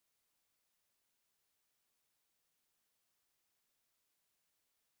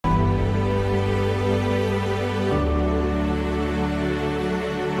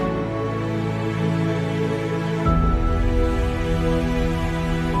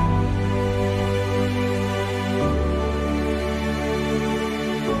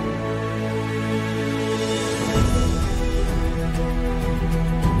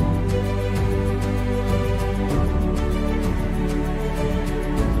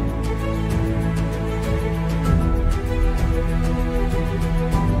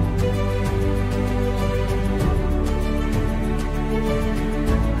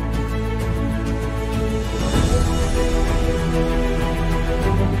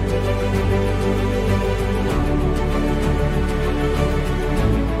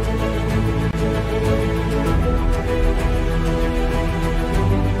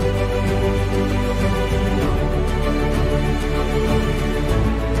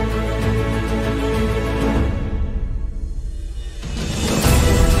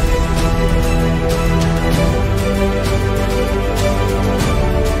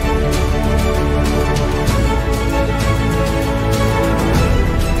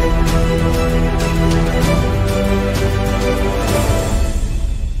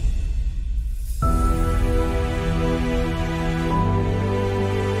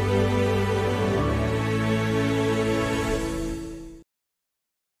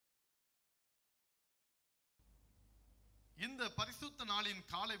இந்த பரிசுத்த நாளின்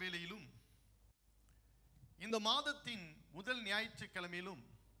கால வேளையிலும் இந்த மாதத்தின் முதல் ஞாயிற்றுக்கிழமையிலும்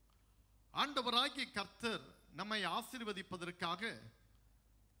ஆண்டவராகிய கர்த்தர் நம்மை ஆசீர்வதிப்பதற்காக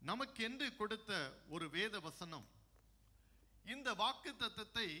நமக்கு என்று கொடுத்த ஒரு வேத வசனம். இந்த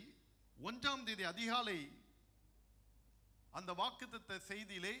வாக்குத்தத்தத்தை 1ஆம் தேதி அதிகாலை அந்த வாக்குத்தத்த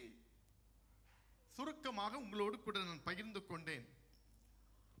செய்தியிலே சுருக்கமாக உங்களோடு கூட நான் பகிர்ந்து கொண்டேன்.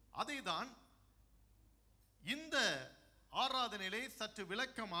 அதைதான் இந்த ஆராதனையிலே சற்று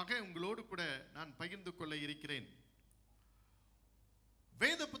விளக்கமாக உங்களோடு கூட நான் பகிர்ந்து கொள்ள இருக்கிறேன்.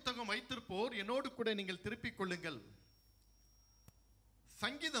 வேத புத்தகம் வைத்திருப்போர் என்னோடு கூட நீங்கள் திருப்பிக் கொள்ளுங்கள்.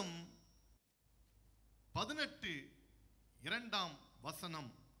 சங்கீதம் 18 2ஆம்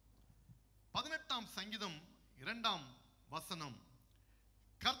வசனம். 18ஆம் சங்கீதம் 2ஆம் வசனம்.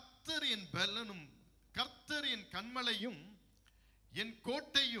 கர்த்தர் என் பலனும் கர்த்தர் என் கன்மலையும் என்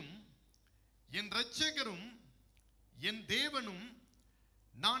கோட்டையும் என் இரட்சகரும் என் தேவனும்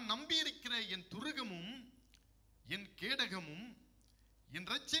நான் நம்பியிருக்கிற என் துருகமும் என் கேடகமும் என்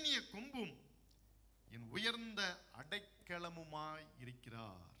இரட்சணிய கொம்பும் என் உயர்ந்த அடைக்கலமுமாய்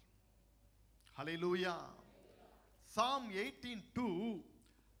இருக்கிறார். ஹல்லேலூயா. Psalm 18:2.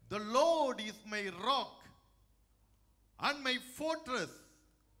 The Lord is my rock and my fortress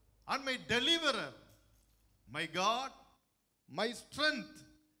and my deliverer, my God, my strength,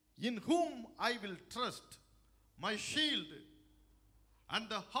 in whom I will trust, my shield and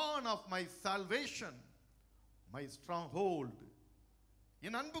the horn of my salvation, my stronghold.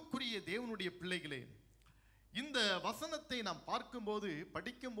 என் அன்புக்குரிய தேவனுடைய பிள்ளைகளே, இந்த வசனத்தை நாம் பார்க்கும்போது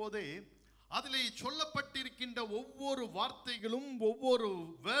படிக்கும்போதே அதிலே சொல்லப்பட்டிருக்கின்ற ஒவ்வொரு வார்த்தைகளும் ஒவ்வொரு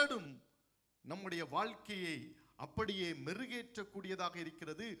வேர்டும் நம்முடைய வாழ்க்கையை அப்படியே மெருகேற்றக்கூடியதாக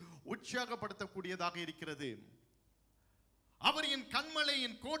இருக்கிறது, உற்சாகப்படுத்தக்கூடியதாக இருக்கிறது. அவர் என் கன்மலை,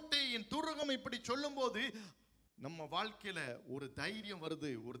 என் கோட்டை, என் துருகம் இப்படி சொல்லும் போது நம்ம வாழ்க்கையில ஒரு தைரியம்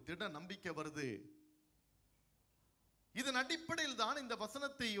வருது, ஒரு திட நம்பிக்கை வருது. இதன் அடிப்படையில் தான் இந்த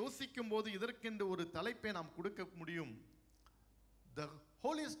வசனத்தை யோசிக்கும் போது இதற்கென்று ஒரு தலைப்பை நாம் கொடுக்க முடியும். The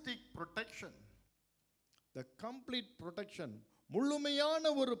holistic protection, the complete protection, முழுமையான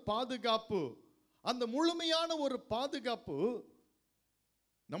ஒரு பாதுகாப்பு. அந்த முழுமையான ஒரு பாதுகாப்பு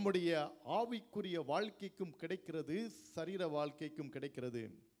நம்முடைய ஆவிக்குரிய வாழ்க்கைக்கும் கிடைக்கிறது, சரீர வாழ்க்கைக்கும் கிடைக்கிறது.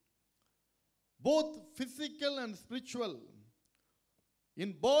 Both physical and spiritual, in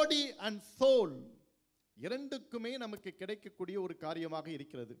body and soul, இரண்டுக்குமே நமக்கு கிடைக்கக்கூடிய ஒரு காரியமாக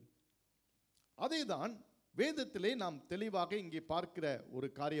இருக்கிறது. அதைதான் வேதத்திலே நாம் தெளிவாக இங்கே பார்க்கிற ஒரு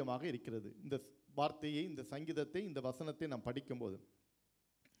காரியமாக இருக்கிறது. இந்த வார்த்தையை, இந்த சங்கீதத்தை, இந்த வசனத்தை நாம் படிக்கும்போது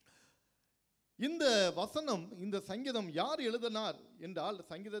இந்த வசனம், இந்த சங்கீதம் யார் எழுதினார் என்றால்,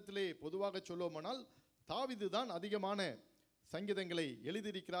 சங்கீதத்திலே பொதுவாக சொல்லுவோமானால் தாவீது தான் அதிகமான சங்கீதங்களை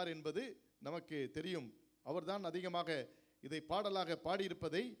எழுதியிருக்கிறார் என்பது நமக்கு தெரியும். அவர்தான் அதிகமாக இதை பாடலாக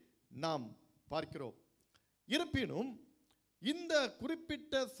பாடியிருப்பதை நாம் பார்க்கிறோம். இருப்பினும் இந்த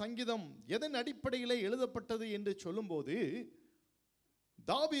குறிப்பிட்ட சங்கீதம் எதன் அடிப்படையில் எழுதப்பட்டது என்று சொல்லும்போது,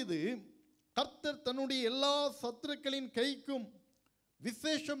 தாவீது கர்த்தர் தன்னுடைய எல்லா சத்துருக்களின் கைக்கும்,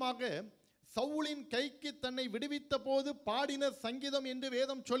 விசேஷமாக சவுலின் கைக்கு தன்னை விடுவித்த போது பாடின சங்கீதம் என்று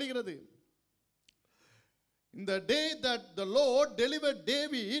வேதம் சொல்கிறது. In the day that the Lord delivered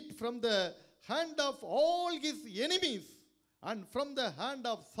David from the hand of all his enemies and from the hand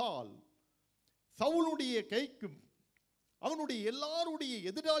of Saul, சவுலுடைய கைக்கும் அவனுடைய எல்லாருடைய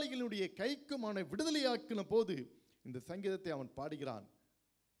எதிராளிகளுடைய கைக்கும் அவனை விடுதலையாக்கின போது இந்த சங்கீதத்தை அவன் பாடுகிறான்.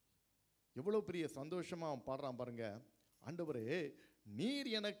 எவ்வளவு பெரிய சந்தோஷமா அவன் பாடுறான் பாருங்க. ஆண்டவரே, நீர்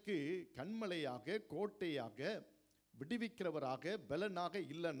எனக்கு கன்மலையாக, கோட்டையாக, விடுவிக்கிறவராக, பலனாக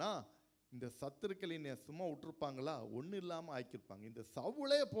இல்லைன்னா இந்த சத்துருக்களின் சும்மா விட்டுருப்பாங்களா? ஒன்றும் இல்லாமல் ஆக்கியிருப்பாங்க. இந்த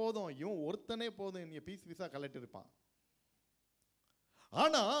சவுளே போதும், இவன் ஒருத்தனே போதும், என்னைய பீஸ் பீஸாக கலட்டிருப்பான்.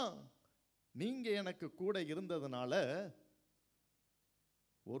 ஆனா நீங்க எனக்கு கூட இருந்ததுனால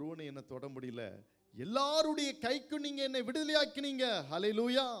ஒருவனை என்ன தொட முடியல. எல்லாருடைய கைக்கும் நீங்க என்னை விடுதலையாக்கினீங்க.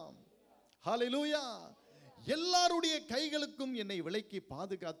 ஹல்லேலூயா, ஹல்லேலூயா. எல்லாருடைய கைகளுக்கும் என்னை விலக்கி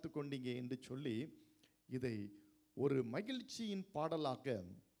பாதுகாத்து கொண்டீங்க என்று சொல்லி இதை ஒரு மகிழ்ச்சியின் பாடலாக,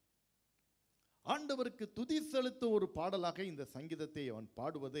 ஆண்டவருக்கு துதி செலுத்த ஒரு பாடலாக இந்த சங்கீதத்தை அவன்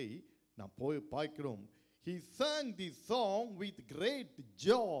பாடுவதை நாம் போய் பார்க்கிறோம். He sang this song with great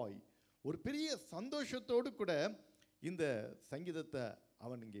joy. ஒரு பெரிய சந்தோஷத்தோடு கூட இந்த சங்கீதத்தை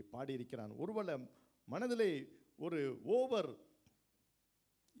அவன் இங்கே பாடியிருக்கிறான். ஒருவேளை மனதிலே ஒரு ஓவர்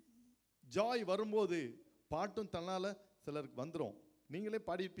ஜாய் வரும்போது பாட்டும் தன்னால் சிலருக்கு வந்துடும். நீங்களே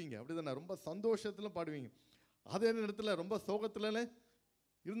பாடியிருப்பீங்க, அப்படி தானே? ரொம்ப சந்தோஷத்தில் பாடுவீங்க, அதே நேரத்தில் ரொம்ப சோகத்தில்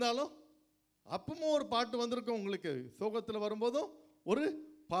இருந்தாலும் அப்பவும் ஒரு பாட்டு வந்திருக்கும் உங்களுக்கு. சோகத்தில் வரும்போதும் ஒரு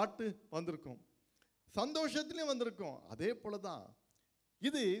பாட்டு வந்திருக்கும். சந்தோஷத்திலையும் வந்திருக்கும். அதே போல தான்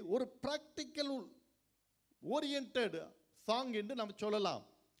இது ஒரு ப்ராக்டிக்கல் ஓரியன்டட் சாங் என்று நம்ம சொல்லலாம்.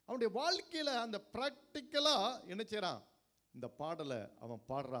 அவனுடைய வாழ்க்கையில் அந்த ப்ராக்டிக்கலாக என்ன செய்கிறான், இந்த பாடலை அவன்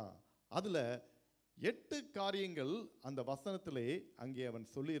பாடுறான். அதில் 8 காரியங்கள் அந்த வசனத்திலே அங்கே அவன்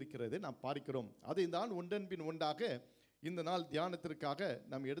சொல்லி இருக்கிறதை நாம் பார்க்கிறோம். அதை தான் ஒன்றன் பின் ஒன்றாக இந்த நாள் தியானத்திற்காக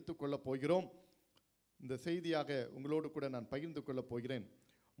நாம் எடுத்துக்கொள்ள போகிறோம். இந்த செய்தியாக உங்களோடு கூட நான் பகிர்ந்து கொள்ள போகிறேன்.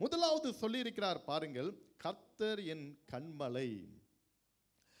 முதலாவது சொல்லியிருக்கிறார் பாருங்கள், கர்த்தர் என் கன்மலை,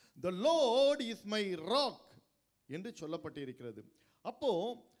 the Lord is my rock என்று சொல்லப்பட்டிருக்கிறது. அப்போ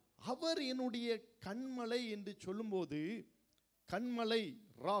அவர் என்னுடைய கன்மலை என்று சொல்லும்போது, கன்மலை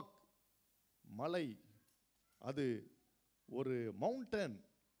ராக் மலை, அது ஒரு மவுண்டன்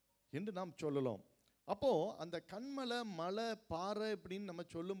என்று நாம் சொல்லலாம். அப்போ அந்த கன்மலை மலை பாறை அப்படின்னு நம்ம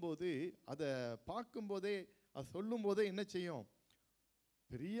சொல்லும்போது, அதை பார்க்கும்போதே அது சொல்லும்போதே என்ன செய்யும்,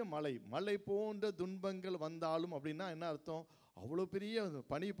 பெரிய மலை, மலை போன்ற துன்பங்கள் வந்தாலும் அப்படின்னா என்ன அர்த்தம், அவ்வளோ பெரிய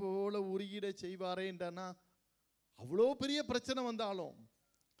பனி போல உருகிட செய்வாரேன்றானா, அவ்வளோ பெரிய பிரச்சனை வந்தாலும்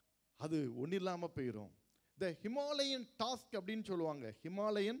அது ஒன்றும் இல்லாமல் போயிடும். த ஹிமாலயன் டாஸ்க் அப்படின்னு சொல்லுவாங்க.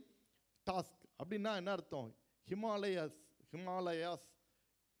 ஹிமாலயன் டாஸ்க் அப்படின்னா என்ன அர்த்தம், ஹிமாலயாஸ்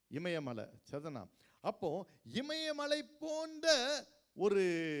இமயமலை சதனா. அப்போ இமயமலை போன்ற ஒரு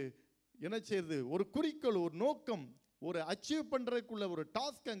என்ன செய்யுது, ஒரு குறிக்கோள், ஒரு நோக்கம், ஒரு அச்சீவ் பண்ணுறதுக்குள்ள ஒரு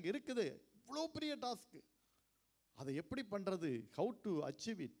டாஸ்க் அங்கே இருக்குது. இவ்வளோ பெரிய டாஸ்க்கு, அதை எப்படி பண்ணுறது, how to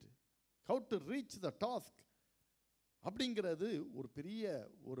achieve it, how to reach the task அப்படிங்கிறது ஒரு பெரிய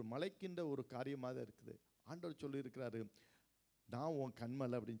ஒரு மலைக்கின்ற ஒரு காரியமாக தான் இருக்குது. ஆண்டவர் சொல்லியிருக்கிறாரு, நான் உன்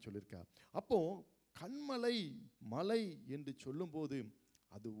கண்மலை அப்படின்னு சொல்லியிருக்கார். அப்போ கண்மலை மலை என்று சொல்லும்போது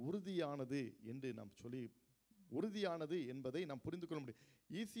அது உறுதியானது என்று நாம் சொல்லி, உறுதியானது என்பதை நாம் புரிந்து கொள்ள முடியும்.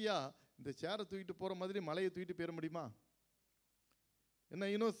 ஈஸியாக இந்த சேரை தூக்கிட்டு போகிற மாதிரி மலையை தூக்கிட்டு போயிட முடியுமா? என்ன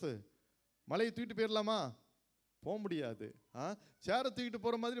யூனோஸ், மலையை தூக்கிட்டு போயிடலாமா? போக முடியாது. சேரை தூக்கிட்டு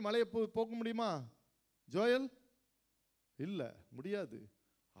போகிற மாதிரி மலையை போக முடியுமா ஜோயல்? இல்லை, முடியாது.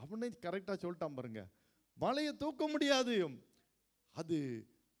 அவனே கரெக்டாக சொல்லிட்டான் பாருங்க, மலையை தூக்க முடியாது, அது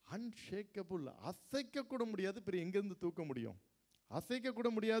அன்ஷேக்கபிள், அசைக்க கூட முடியாது. பிறகு எங்கேருந்து தூக்க முடியும்? அசைக்க கூட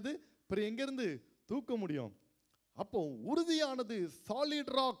முடியாது, பிறகு எங்கேருந்து தூக்க முடியும்? அப்போ உறுதியானது,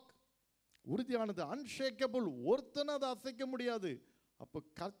 சாலிட் ராக், உறுதியானது, அன்ஷேக்கபிள், ஒருத்தனும் அதை அசைக்க முடியாது. அப்போ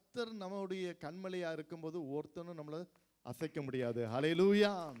கர்த்தர் நம்முடைய கண்மலையாக இருக்கும்போது ஒருத்தனும் நம்மளை அசைக்க முடியாது.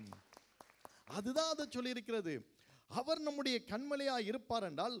 ஹல்லேலூயா. அதுதான் அதை சொல்லியிருக்கிறது. அவர் நம்முடைய கண்மலையாக இருப்பார்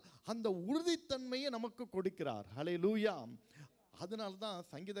என்றால் அந்த உறுதித்தன்மையை நமக்கு கொடுக்கிறார். ஹல்லேலூயா. அதனால தான்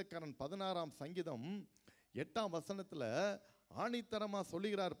சங்கீதக்காரன் 16ஆம் சங்கீதம் 8ஆம் வசனத்தில் ஆணித்தரமாக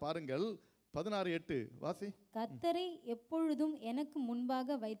சொல்லுகிறார் பாருங்கள். 16:8 வாசி. கர்த்தரை எப்பொழுதும் எனக்கு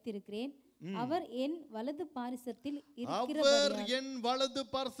முன்பாக வைத்திருக்கிறேன், அவர் என் வலது பாரிசத்தில்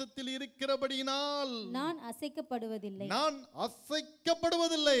இருக்கிறபடியினால் நான் அசைக்கப்படுவதில்லை, நான்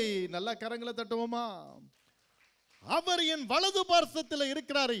அசைக்கப்படுவதில்லை. நல்ல கரங்களை தட்டுவோமா? அவர் என் வலது பார்சத்தில்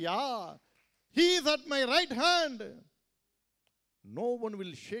இருக்கிறார். He is at my right hand. No one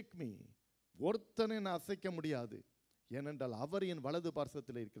will shake me. ஒருத்தனை நான் அசைக்க முடியாது, ஏனென்றால் அவர் என் வலது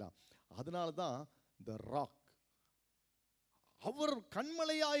பார்சத்தில் இருக்கிறார். அதனால தான் the rock, அவர்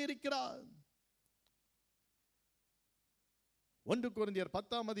கண்மலையாக இருக்கிறார். 1 கொரிந்தியர்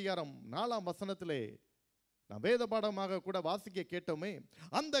 10ஆம் அதிகாரம் 4ஆம் வசனத்திலே நான் வேத பாடமாக கூட வாசிக்க கேட்டோமே,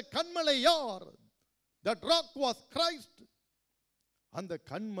 அந்த கண்மலை யார்? That rock was Christ. அந்த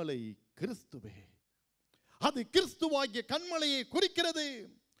கண்மலை கிறிஸ்துவே. அது கிறிஸ்துவாகிய கண்மலையை குறிக்கிறது.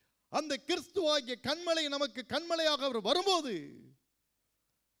 அந்த கிறிஸ்துவாகிய கண்மலை நமக்கு கண்மலையாக அவர் வரும்போது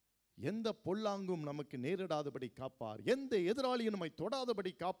எந்த பொல்லாங்கும் நமக்கு நேரிடாதபடி காப்பார், எந்த எதிராளியும் நம்மை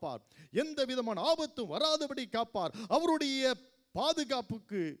தொடாதபடி காப்பார், எந்த விதமான ஆபத்தும் வராதபடி காப்பார். அவருடைய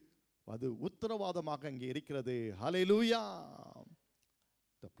பாதுகாப்புக்கு அது உத்தரவாதமாக அங்கே இருக்கிறது. ஹல்லேலூயா.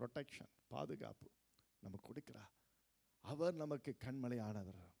 the protection, பாதுகாப்பு நமக்கு கொடுக்கிறார். அவர் நமக்கு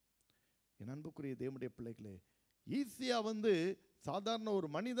கண்மலையானவர். என் அன்புக்குரிய தேவனுடைய பிள்ளைகளே, ஈஸியாக சாதாரண ஒரு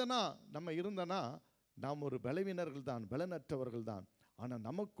மனிதனா நம்ம இருந்தனா நாம் ஒரு பலவீனர்கள் தான், பலனற்றவர்கள் தான். ஆனால்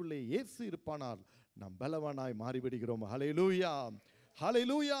நமக்குள்ளே இயேசு இருப்பானால் நாம் பலவானாய் மாறிவிடுகிறோம். ஹல்லேலூயா,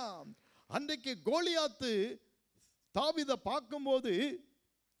 ஹல்லேலூயா. அன்றைக்கு கோலியாத்து தாவீதை பார்க்கும்போது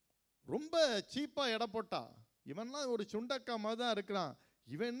ரொம்ப சீப்பாக எடை போட்டா. இவன்லாம் ஒரு சுண்டக்கா மாதிரி தான் இருக்கிறான்,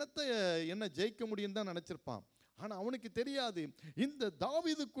 இவன் என்ன ஜெயிக்க முடியும் தான் நினச்சிருப்பான். ஆனால் அவனுக்கு தெரியாது, இந்த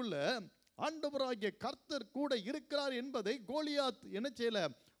தாவீதுக்குள்ள ஆண்டவராகிய கர்த்தர் கூட இருக்கிறார் என்பதை கோலியாத் என்ன செய்யல,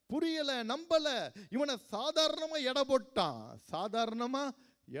 புரியல, நம்பல. இவனை சாதாரணமா எடை போட்டான், சாதாரணமா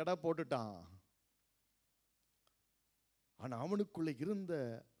எடை போட்டுட்டான். ஆனா அவனுக்குள்ள இருந்த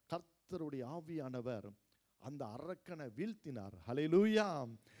கர்த்தருடைய ஆவியானவர் அந்த அரக்கனை வீழ்த்தினார். ஹல்லேலூயா.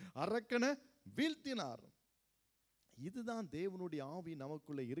 அரக்கனை வீழ்த்தினார். இதுதான் தேவனுடைய ஆவி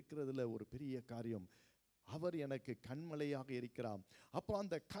நமக்குள்ள இருக்கிறதுல ஒரு பெரிய காரியம். அவர் எனக்கு கண்மலையாக இருக்கிறார். அப்போ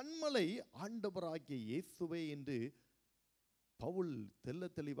அந்த கண்மலை ஆண்டவராகிய இயேசுவே என்று பவுல் தெள்ள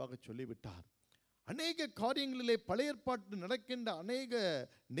தெளிவாக சொல்லிவிட்டார். அநேக காரியங்களிலே பழைய ஏற்பாட்டு நடக்கின்ற அநேக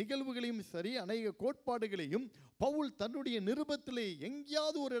நிகழ்வுகளையும் சரி, அநேக கோட்பாடுகளையும் பவுல் தன்னுடைய நிருபத்திலே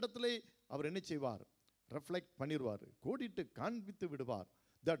எங்கேயாவது ஒரு இடத்துல அவர் என்ன செய்வார்? ரெஃப்ளெக்ட் பண்ணிடுவார், கோடிட்டு காண்பித்து விடுவார்.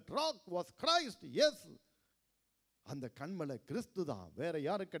 That rock was Christ. Yes, அந்த கண்மலை கிறிஸ்து தான், வேற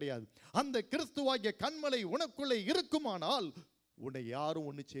யாரும் கிடையாது. அந்த கிறிஸ்துவாகிய கண்மலை உனக்குள்ளே இருக்குமானால் உன்னை யாரும்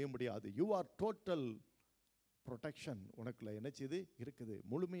ஒன்றும் செய்ய முடியாது. யூ ஆர் டோட்டல் ப்ரொடெக்ஷன் உனக்குள்ள என்ன செய்து இருக்குது,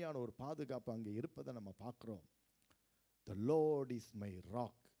 முழுமையான ஒரு பாதுகாப்பு அங்கே இருப்பதை நம்ம பார்க்குறோம். The Lord is my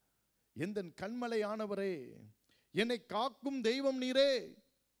rock. எந்த கண்மலையானவரே, என்னை காக்கும் தெய்வம் நீரே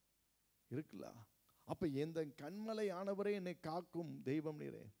இருக்குல்ல. அப்ப எந்த கண்மலையானவரே, என்னை காக்கும் தெய்வம்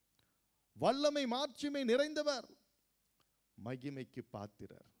நீரே, வல்லமை மாட்சிமை நிறைந்தவர், மகிமைக்கு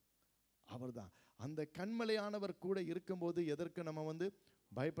பாத்திரர், அவர்தான். அந்த கண்மலையானவர் கூட இருக்கும்போது எதற்கு நம்ம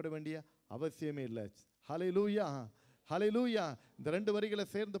பயப்பட வேண்டிய அவசியமே இல்லை. ஹல்லேலூயா, ஹல்லேலூயா. இந்த 2 வரிகளை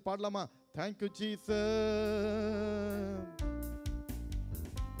சேர்ந்து பாடலாமா? Thank you Jesus.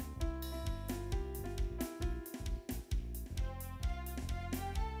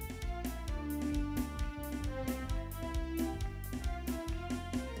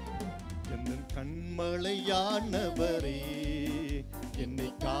 கண்மலையானவரே, என்னை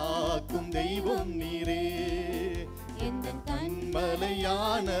காக்கும் தெய்வம் நீரே. எந்த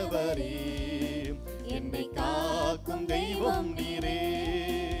கண்மலையானவரே, என்னை காக்கும் தெய்வம் நீரே.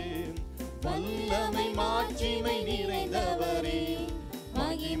 வல்லமை மாட்சிமை நிறைந்தவரே,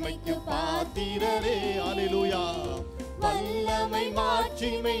 மகிமைக்கு பாத்திரரே. அல்லேலூயா. வல்லமை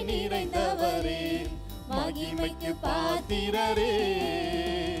மாட்சிமை நிறைந்தவரே, மகிமைக்கு பாத்திரரே.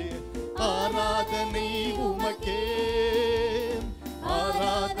 ஆராதனை உமக்கே,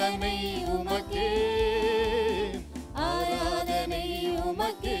 ஆராதனை உமக்கே, ஆராதனை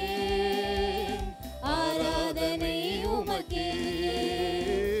உமக்கே, ஆராதனை உமக்கே,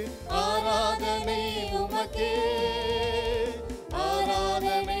 ஆராதனை உமக்கே,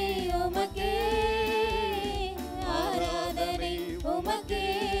 ஆராதனை உமக்கே, ஆராதனை உமக்கே,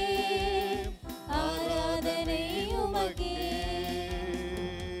 ஆராதனை உமக்கே.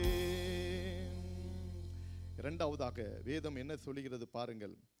 இரண்டாவதாக வேதம் என்ன சொல்லுகிறது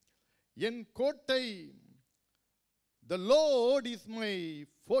பாருங்கள். என் கோட்டை, the Lord is my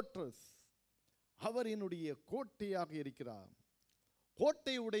fortress. அவர் என்னுடைய கோட்டையாக இருக்கிறார்.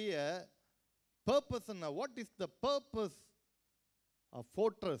 கோட்டையுடைய purpose என்ன? What is the purpose of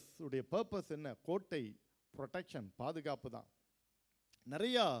fortress? உடைய purpose என்ன? கோட்டை protection, பாதுகாப்பு தான்.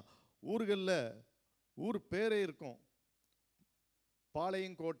 நிறைய ஊர்களில் ஊர் பேரே இருக்கும்,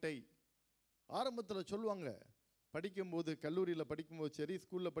 பாளையங்கோட்டை. ஆரம்பத்தில் சொல்லுவாங்க, படிக்கும்போது, கல்லூரியில் படிக்கும்போது சரி,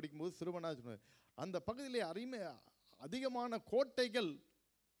 ஸ்கூலில் படிக்கும்போது சிறுவனாக அந்த பகுதியிலே அதிகமான கோட்டைகள்,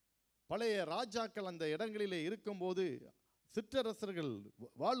 பழைய ராஜாக்கள் அந்த இடங்களிலே இருக்கும்போது, சிற்றரசர்கள்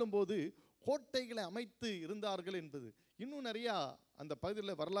வாழும்போது கோட்டைகளை அமைத்து இருந்தார்கள் என்பது. இன்னும் நிறையா அந்த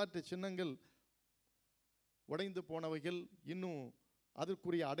பகுதியில் வரலாற்று சின்னங்கள் உடைந்து போனவைகள் இன்னும்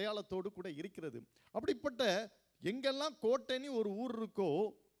அதற்குரிய அடையாளத்தோடு கூட இருக்கிறது. அப்படிப்பட்ட எங்கெல்லாம் கோட்டைன்னு ஒரு ஊர் இருக்கோ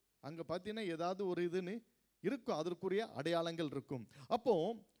அங்கே பார்த்தீங்கன்னா ஏதாவது ஒரு இதுன்னு இருக்கும், அதற்குரிய அடையாளங்கள் இருக்கும். அப்போ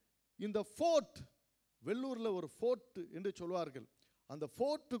இந்த ஃபோர்ட், வெள்ளூரில் ஒரு ஃபோர்ட் என்று சொல்வார்கள். அந்த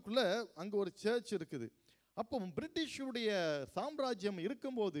ஃபோர்ட்டுக்குள்ளே அங்கே ஒரு சர்ச் இருக்குது. அப்போ பிரிட்டிஷுடைய சாம்ராஜ்யம்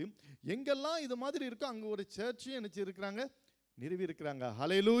இருக்கும்போது எங்கெல்லாம் இது மாதிரி இருக்கோ அங்கே ஒரு சர்ச்சையும் என்ன இருக்கிறாங்க, நிறுவி இருக்கிறாங்க.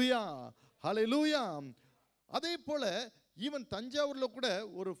 ஹல்லேலூயா, ஹல்லேலூயா. அதே போல் ஈவன் தஞ்சாவூரில் கூட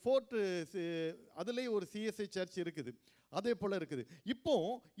ஒரு ஃபோர்ட், அதுலேயே ஒரு சிஎஸ்ஐ சர்ச் இருக்குது, அதே போல் இருக்குது. இப்போ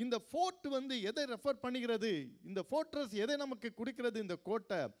இந்த ஃபோர்ட் எதை ரெஃபர் பண்ணுகிறது? இந்த ஃபோர்ட்ரஸ் எதை நமக்கு கொடுக்கிறது? இந்த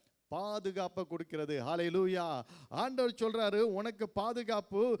கோட்டை பாதுகாப்பை கொடுக்கிறது. ஹல்லேலூயா. ஆண்டவர் சொல்றாரு, உனக்கு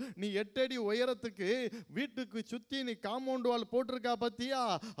பாதுகாப்பு. நீ 8 அடி உயரத்துக்கு வீட்டுக்கு சுத்தி நீ காம்பவுண்ட் வால் போட்டிருக்கா பத்தியா,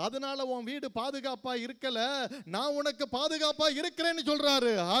 அதனால உன் வீடு பாதுகாப்பா இருக்கல, நான் உனக்கு பாதுகாப்பா இருக்கிறேன்னு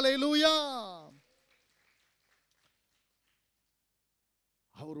சொல்றாரு. ஹல்லேலூயா.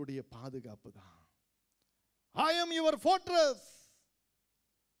 அவருடைய பாதுகாப்பு தான். I am your fortress.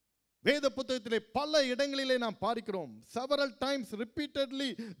 வேத புத்தகத்திலே பல இடங்களிலே நாம் பார்க்கிறோம். Several times repeatedly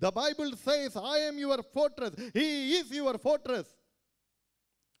the Bible says I am your fortress. He is your fortress.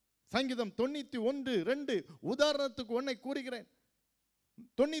 சங்கீதம் 91:2 உதாரணத்துக்கு ஒன்றை கூறுகிறேன்.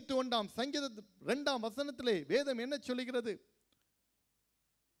 91ஆம் சங்கீதம் 2ஆம் வசனத்திலே வேதம் என்ன சொல்லுகிறது?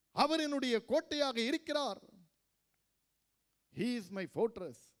 அவர் என்னுடைய கோட்டையாக இருக்கிறார். He is my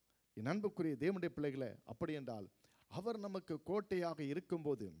fortress. என் அன்புக்குரிய தேவனுடைய பிள்ளைகளே, அப்படி என்றால் அவர் நமக்கு கோட்டையாக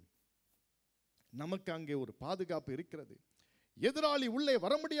இருக்கும்போது நமக்கு அங்கே ஒரு பாதுகாப்பு இருக்கிறது. எதிராளி உள்ளே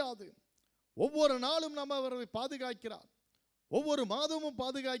வர முடியாது. ஒவ்வொரு நாளும் நம்ம அவரை பாதுகாக்கிறார், ஒவ்வொரு மாதமும்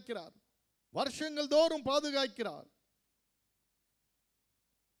பாதுகாக்கிறார், வருஷங்கள் தோறும் பாதுகாக்கிறார்.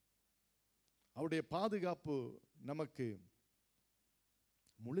 அவருடைய பாதுகாப்பு நமக்கு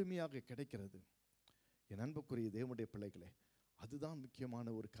முழுமையாக கிடைக்கிறது. என் அன்புக்குரிய தேவனுடைய பிள்ளைகளே, அதுதான் முக்கியமான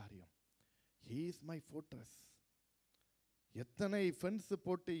ஒரு காரியம். He is my fortress. எத்தனை ஃபென்ஸ்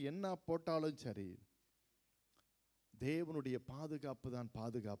போட்டு என்ன போட்டாலும் சரி, தேவனுடைய பாதுகாப்பு தான்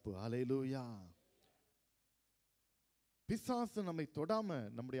பாதுகாப்பு. ஹல்லேலூயா. பிசாசு நம்மை தொடாம,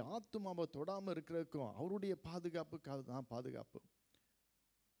 நம்முடைய ஆத்துமாவை தொடாம இருக்கிறதுக்கும் அவருடைய பாதுகாப்புக்காக தான் பாதுகாப்பு.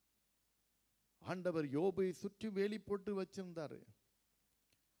 ஆண்டவர் யோபை சுற்றி வேலி போட்டு வச்சிருந்தாரு.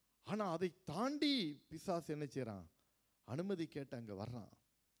 ஆனா அதை தாண்டி பிசாசு என்ன செய்யறான்? அனுமதி கேட்டு அங்க வர்றான்.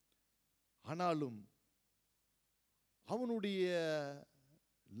 ஆனாலும் அவனுடைய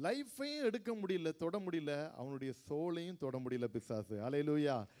லைஃபையும் எடுக்க முடியல, தொட முடியல, அவனுடைய சோலையும் தொட முடியல பிசாசு.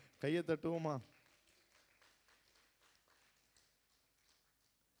 ஹல்லேலூயா. கையை தட்டுவோமா?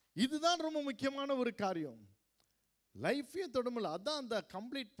 இதுதான் ரொம்ப முக்கியமான ஒரு காரியம். லைஃபையும் தொட முடியல. அதான் அந்த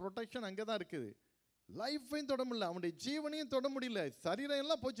கம்ப்ளீட் ப்ரொடெக்ஷன் அங்கே தான் இருக்குது. லைஃபையும் தொட முடியல, அவனுடைய ஜீவனையும் தொட முடியல, சரீரம்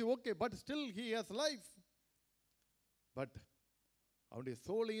எல்லாம் போச்சு, okay, but still he has life. But அவனுடைய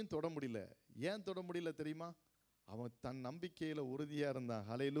சோலையும் தொட முடியல. ஏன் தொட முடியல தெரியுமா? அவன் தன் நம்பிக்கையில் உறுதியாக இருந்தான்.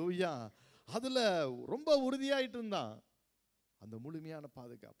 ஹல்லேலூயா. அதில் ரொம்ப உறுதியாயிட்டு இருந்தான். அந்த முழுமையான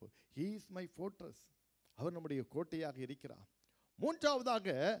பாதுகாப்பு. He is my fortress. அவர் நம்முடைய கோட்டையாக இருக்கிறார். மூன்றாவதாக,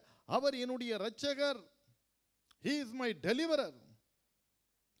 அவர் என்னுடைய இரட்சகர். He is my deliverer.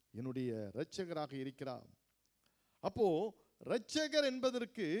 என்னுடைய இரட்சகராக இருக்கிறார். அப்போ இரட்சகர்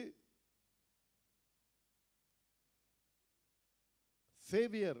என்பதற்கு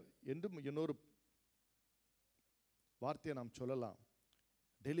சேவியர் என்றும் இன்னொரு வார்த்தையை நாம் சொல்லலாம்.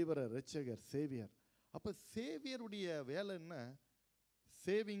 டெலிவரர், இரட்சகர், சேவியர். அப்ப சேவியருடைய வேலை என்ன?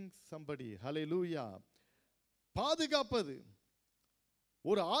 Saving somebody. ஹல்லேலூயா. பாதுகாப்பது.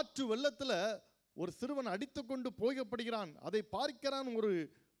 ஒரு ஆற்று வெள்ளத்தில் ஒரு சிறுவன் அடித்து கொண்டு போகப்படுகிறான். அதை பார்க்கிறான் ஒரு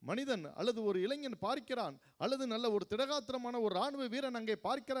மனிதன் அல்லது ஒரு இளைஞன் பார்க்கிறான், அல்லது நல்ல ஒரு திடகாத்திரமான ஒரு இராணுவ வீரன் அங்கே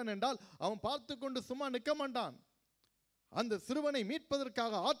பார்க்கிறான் என்றால் அவன் பார்த்து கொண்டு சும்மா நிற்க மாட்டான். அந்த சிறுவனை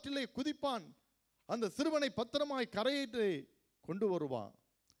மீட்பதற்காக ஆற்றிலே குதிப்பான். அந்த சிறுவனை பத்திரமாய் கரையேற்றி கொண்டு வருவான்.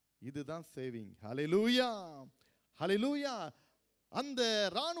 இதுதான் சேவிங். ஹல்லேலூயா. ஹல்லேலூயா. அந்த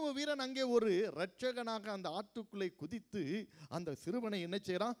இராணுவ வீரன் அங்கே ஒரு இரட்சகனாக அந்த ஆற்றுக்குள்ளே குதித்து அந்த சிறுவனை என்ன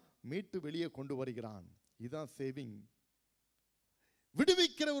செய்யறான்? மீட்டு வெளியே கொண்டு வருகிறான். இதுதான் சேவிங்.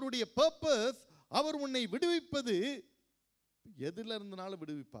 விடுவிக்கிறவருடைய பர்பஸ், அவர் உன்னை விடுவிப்பது எதுல இருந்தனாலும்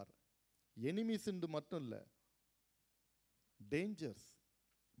விடுவிப்பார். எனிமீஸ் என்று மட்டும் இல்லை, டேஞ்சர்ஸ்,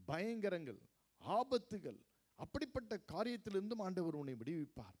 பயங்கரங்கள், ஆபத்துகள், அப்படிப்பட்ட காரியத்திலிருந்தும் ஆண்டவர் உன்னை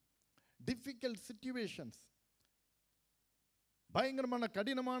விடுவிப்பார். டிஃபிகல்ட் சிச்சுவேஷன்ஸ், பயங்கரமான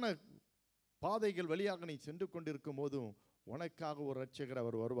கடினமான பாதைகள் வழியாக நீ சென்று கொண்டிருக்கும் போதும் உனக்காக ஒரு இரட்சகர்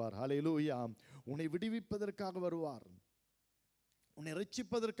அவர் வருவார். ஹல்லேலூயா. உன்னை விடுவிப்பதற்காக வருவார், உன்னை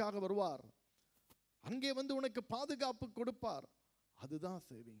ரட்சிப்பதற்காக வருவார். அங்கே வந்து உனக்கு பாதுகாப்பு கொடுப்பார். அதுதான்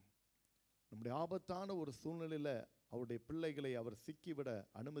சேவிங். நம்முடைய ஆபத்தான ஒரு சூழ்நிலையில் அவருடைய பிள்ளைகளை அவர் சிக்கிவிட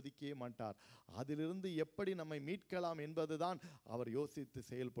அனுமதிக்கவே மாட்டார். அதிலிருந்து எப்படி நம்மை மீட்கலாம் என்பதுதான் அவர் யோசித்து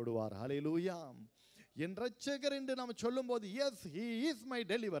செயல்படுவார். ஹல்லேலூயா. என் இரட்சகர் என்று நாம் சொல்லும்போது, yes, he is my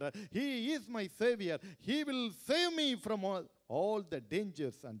deliverer, he is my savior, he will save me from all the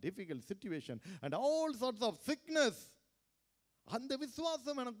dangers and difficult situation and all sorts of sickness. அந்த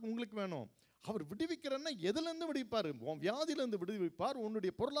விசுவாசம் எனக்கு உங்களுக்கு வேணும். அவர் விடுவிக்கிறன்னா எதுலேருந்து விடுவிப்பார்? உன் வியாதியிலேருந்து விடுவிப்பார்,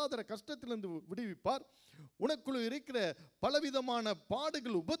 உன்னுடைய பொருளாதார கஷ்டத்திலிருந்து விடுவிப்பார், உனக்குள்ள இருக்கிற பலவிதமான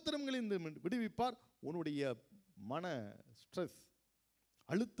பாடுகள் உபத்திரங்களிலிருந்து விடுவிப்பார், உன்னுடைய மன ஸ்ட்ரெஸ்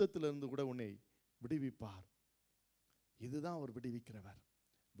அழுத்தத்திலிருந்து கூட உன்னை விடுவிப்பார். இதுதான் அவர் விடுவிக்கிறவர்.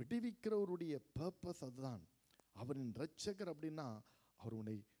 விடுவிக்கிறவருடைய பர்பஸ் அதுதான். அவரின் இரட்சகர் அப்படின்னா அவர்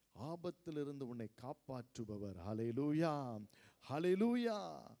உன்னை ஆபத்திலிருந்து உன்னை காப்பாற்றுபவர். ஹல்லேலூயா. ஹல்லேலூயா.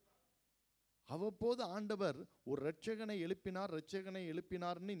 அவ்வப்போது ஆண்டவர் ஒரு இரட்சகனை எழுப்பினார், இரட்சகனை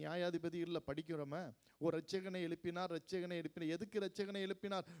எழுப்பினார்னு நியாயாதிபதிகளில் படிக்கிறோமே. ஒரு இரட்சகனை எழுப்பினார், இரட்சகனை எழுப்பினார். எதுக்கு இரட்சகனை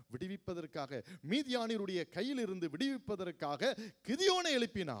எழுப்பினார்? விடுவிப்பதற்காக. மீதியானியருடைய கையில் இருந்து விடுவிப்பதற்காக கிதியோனை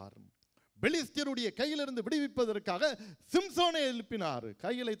எழுப்பினார். பெலிஸ்தியருடைய கையிலிருந்து விடுவிப்பதற்காக சிம்சோனை எழுப்பினார்.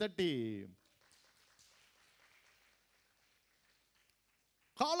 கைகளை தட்டி.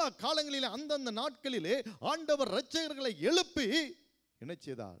 காலங்களிலே அந்தந்த நாட்களிலே ஆண்டவர் இரட்சகர்களை எழுப்பி என்ன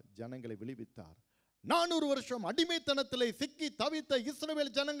செய்தார்? ஜனங்களை விடுவித்தார். 400 வருஷம் அடிமைத்தனத்திலே சிக்கி தவித்த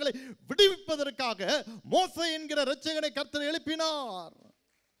இஸ்ரவேல் ஜனங்களை விடுவிப்பதற்காக மோசே என்கிற இரட்சகனை கர்த்தர் எழுப்பினார்.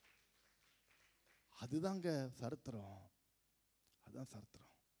 அதுதாங்க சரித்திரம். அதுதான் சரித்திரம்.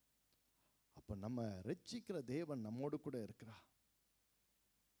 அப்ப அப்ப நம்ம ரட்சிக்கிற தேவன் நம்மோடு கூட இருக்கிறார்.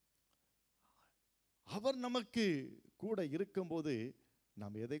 அவர் நமக்கு கூட இருக்கும்போது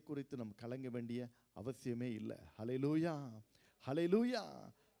நாம் எதை குறித்து நாம் கலங்க வேண்டிய அவசியமே இல்லை. ஹல்லேலூயா, ஹல்லேலூயா,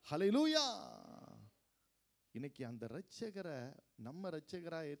 ஹல்லேலூயா. இன்னைக்கு அந்த ரட்சகரை நம்ம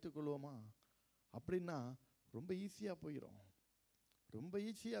ரட்சகராக ஏற்றுக்கொள்வோமா? அப்படின்னா ரொம்ப ஈஸியாக போயிடும், ரொம்ப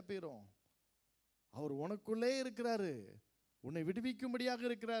ஈஸியாக போயிடும். அவர் உனக்குள்ளே இருக்கிறாரு, உன்னை விடுவிக்கும்படியாக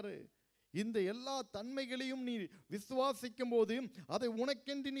இருக்கிறாரு. இந்த எல்லா தன்மைகளையும் நீ விசுவாசிக்கும் போது, அதை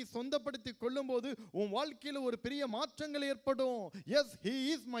உனக்கென்று நீ சொந்தப்படுத்தி கொள்ளும் போது உன் வாழ்க்கையில் ஒரு பெரிய மாற்றங்கள் ஏற்படும். S, he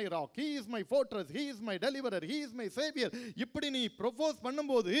is my rock, he is my fortress, he is my deliverer, he is my savior. இப்படி நீ ப்ரொபோஸ்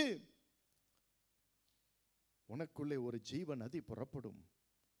பண்ணும்போது உனக்குள்ளே ஒரு ஜீவ நதி புறப்படும்,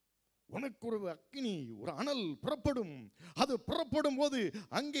 உனக்கு ஒரு அக்கினி, ஒரு அனல் புறப்படும். அது புறப்படும் போது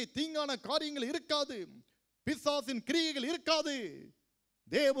அங்கே தீங்கான காரியங்கள் இருக்காது, பிசாசின் கிரியைகள் இருக்காது.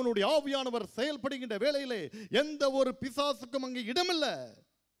 தேவனுடைய ஆவியானவர் செயல்படுகின்ற வேளையிலே எந்த ஒரு பிசாசுக்கும் அங்கே இடமில்லை.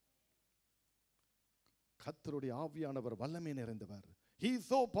 கர்த்தருடைய ஆவியானவர் வல்லமை நிறைந்தவர். He is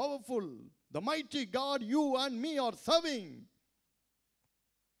so powerful. The mighty God you and me are serving.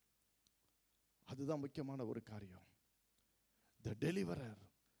 அதுதான் முக்கியமான ஒரு காரியம். The deliverer.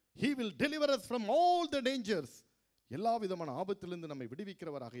 He will deliver us from all the dangers. எல்லா விதமான ஆபத்திலிருந்து நம்மை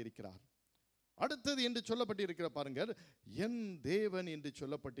விடுவிக்கிறவராக இருக்கிறார். அடுத்தது என்று சொல்லப்பட்டிருக்கிற பாருங்கள், என் தேவன் என்று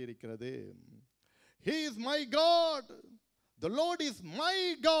சொல்லப்பட்டிருக்கிறது. He is my God. The Lord is my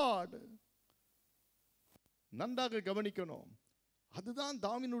God. நன்றாக கவனிக்கணும். அதுதான்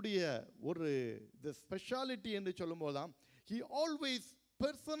தாவீதுடைய ஒரு the speciality என்று சொல்லும்போதுதான், he always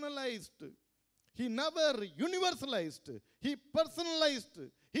personalized. He never universalized. He personalized.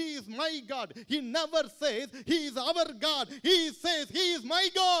 He is my God. He never says he is our God. He says he is my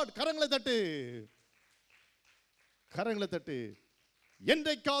God. கரங்களை தட்டு, கரங்களை தட்டு.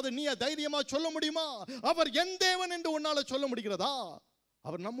 என்றைக்காவது நீ தைரியமா சொல்ல முடியுமா, அவர் என் தேவன் என்று உன்னால சொல்ல முடிகிறதா?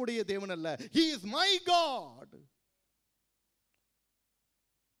 அவர் நம்முடைய தேவன் அல்ல. He is my God.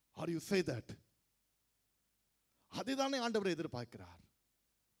 Are you say that? அதுதானே ஆண்டவர் எதிர்பார்க்கிறார்.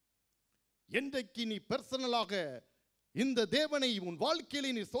 என்றைக்கு நீ பர்சனலாக இந்த தேவனை உன் வாழ்க்கையிலே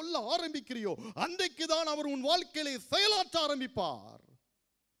நீ சொல்ல ஆரம்பிக்கிறியோ, அன்றைக்கு தான் அவர் உன் வாழ்க்கையிலே செயலாற்ற ஆரம்பிப்பார்.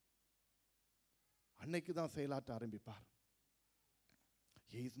 அன்னைக்கு தான் செயலாற்ற ஆரம்பிப்பார்.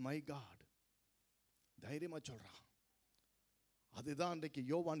 He is my God. தைரியமா சொல்றான். அதுதான் அன்றைக்கு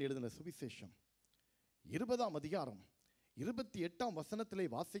யோவான் எழுதின சுவிசேஷம் 20ஆம் அதிகாரம் 28ஆம் வசனத்திலே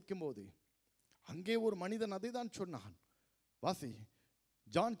வாசிக்கும் போது அங்கே ஒரு மனிதன் அதை தான் சொன்னான். வாசி,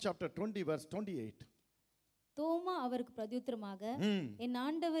 John chapter 20 verse 28. தோமா அவருக்கு பிரதியுத்தரமாக, என்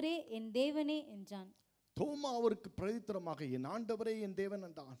ஆண்டவரே என் தேவனே என்றான். தோமா அவருக்கு பிரதியுத்தரமாக, என் ஆண்டவரே என் தேவன்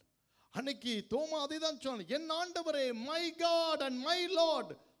என்றான். அன்னைக்கு தோமா அதை தான் சொன்னான், என் ஆண்டவரே, my God and my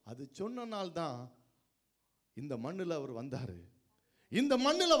Lord. அது சொன்னனால் தான் இந்த மண்ணில் அவர் வந்தாரு. இந்த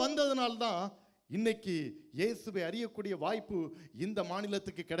மண்ணில் வந்ததனால தான் இன்னைக்கு இயேசுவை அறியக்கூடிய வாய்ப்பு இந்த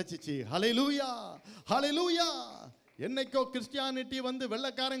மாநிலத்துக்கு கிடைச்சிச்சு. ஹல்லேலூயா, ஹல்லேலூயா. என்னைக்கோ கிறிஸ்டியானிட்டி வந்து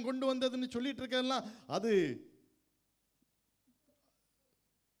வெள்ளைக்காரன் கொண்டு வந்ததுன்னு சொல்லிட்டு இருக்கலாம். அது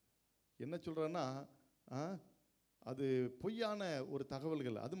என்ன சொல்றேன்னா, அது பொய்யான ஒரு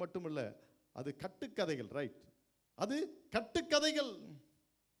தகவல்கள். அது மட்டும் இல்லை, அது கட்டுக்கதைகள். ரைட், அது கட்டுக்கதைகள்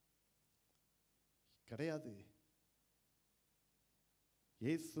கிடையாது.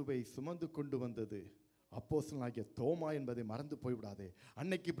 இயேசுவை சுமந்து கொண்டு வந்தது அப்போஸ்தலனாகிய தோமா என்பதை மறந்து போய்விடாதே.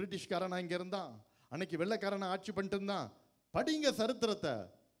 அன்னைக்கு பிரிட்டிஷ்காரன் இங்க இருந்தான், அன்னைக்கு வெள்ளைக்காரனை ஆட்சி பண்ணிட்டு இருந்தான். படிங்க சரித்திரத்தை,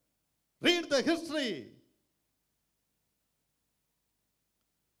 read the history.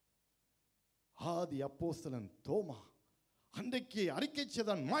 ஆதி அப்போஸ்தலன் தோமா அன்றைக்கு அறிக்கை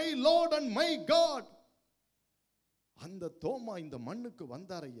செய்தான், my Lord and my God. அந்த தோமா இந்த மண்ணுக்கு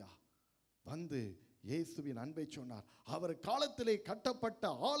வந்தார் ஐயா. வந்து இயேசுவின் அன்பை சொன்னார். அவர் காலத்திலே கட்டப்பட்ட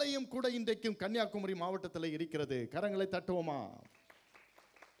ஆலயம் கூட இன்றைக்கும் கன்னியாகுமரி மாவட்டத்தில் இருக்கிறது. கரங்களை தட்டுவோமா?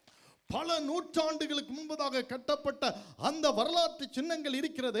 பல நூற்றாண்டுகளுக்கு முன்பதாக கட்டப்பட்ட அந்த வரலாற்று சின்னங்கள்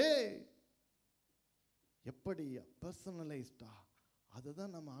இருக்கிறதே. எப்படி பர்சனலைஸ்டா,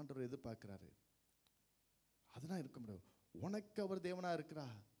 அதுதான் நம்ம ஆண்டவர் எதிர்பார்க்கிறாரு. அதுதான் இருக்க முடியும். உனக்கு அவர் தேவனா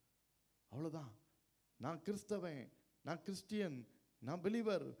இருக்கிறார், அவ்வளவுதான். நான் கிறிஸ்தவன், நான் கிறிஸ்டியன், நான்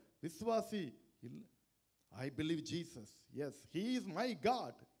பிலீவர், விசுவாசி இல்லை. I believe Jesus, S, he is my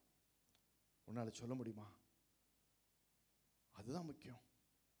God. உன்னால சொல்ல முடியுமா? அதுதான் முக்கியம்.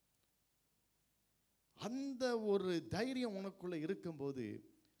 அந்த ஒரு தைரியம் உனக்குள்ள இருக்கும்போது,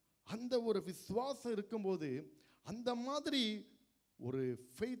 அந்த ஒரு விசுவாசம் இருக்கும்போது, அந்த மாதிரி ஒரு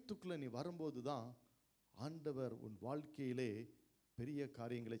ஃபெய்த்துக்குள்ள நீ வரும்போது தான் ஆண்டவர் உன் வாழ்க்கையிலே பெரிய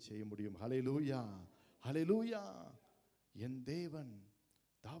காரியங்களை செய்ய முடியும். ஹல்லேலூயா, ஹல்லேலூயா. என் தேவன்,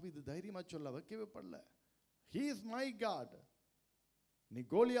 தாவீது தைரியமா சொல்ல வைக்கவே படல. He is my God. நீ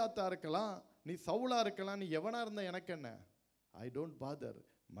கோலியாத்தா இருக்கலாம், நீ சவுலா இருக்கலாம், நீ எவனா இருந்தா எனக்கு என்ன? I don't bother.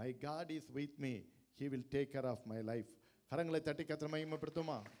 My God is with me. He will take care of my life. கரங்களை தட்டி கர்த்தரை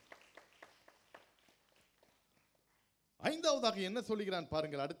மகிமைப்படுத்துமா? ஐந்தாவதாக என்ன சொல்லுகிறான்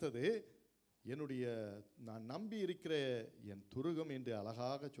பாருங்கள். அடுத்தது, என்னுடைய நான் நம்பி இருக்கிற என் துருகம் என்று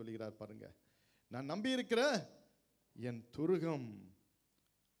அழகாக சொல்லுகிறார் பாருங்க. நான் நம்பி இருக்கிற என் துருகம்,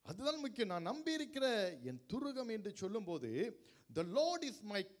 அதுதான் முக்கியம். நான் நம்பி இருக்கிற என் துருகம் என்று சொல்லும்போது, the Lord is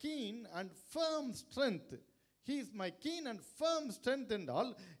my keen and firm strength. He is my keen and firm strength and all.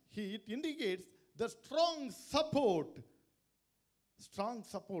 It indicates the strong support. Strong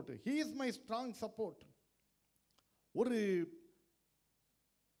support. He is my strong support. ஒரு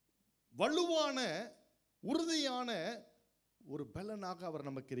வலுவான உறுதியான ஒரு பலனாக அவர்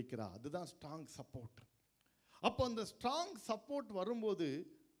நமக்கு இருக்கிறார். அதுதான் ஸ்ட்ராங் சப்போர்ட். அப்போ அந்த ஸ்ட்ராங் சப்போர்ட் வரும்போது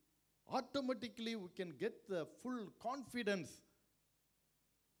automatically we can get the full confidence.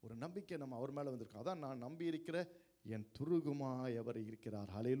 ஒரு நம்பிக்கை நம்ம அவர் மேலே வந்திருக்கோம். அதான் நான் நம்பி இருக்கிற என் துருகமாய் அவர் இருக்கிறார்.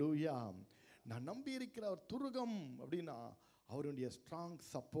 ஹல்லேலூயா. நான் நம்பி இருக்கிற அவர் துருகம் அப்படின்னா அவருடைய ஸ்ட்ராங்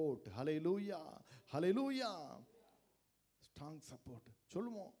சப்போர்ட். ஹல்லேலூயா, ஹல்லேலூயா. ஸ்ட்ராங் சப்போர்ட்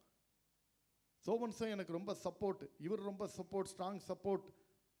சொல்லுவோம். சோபன்ஸும் எனக்கு ரொம்ப சப்போர்ட், இவர் ரொம்ப சப்போர்ட், ஸ்ட்ராங் சப்போர்ட்.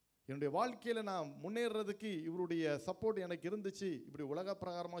 என்னுடைய வாழ்க்கையில் நான் முன்னேறதுக்கு இவருடைய சப்போர்ட் எனக்கு இருந்துச்சு. இப்படி உலக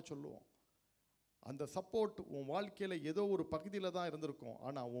பிரகாரமாக சொல்லுவோம். அந்த சப்போர்ட் உன் வாழ்க்கையில் ஏதோ ஒரு பகுதியில் தான் இருந்திருக்கும்.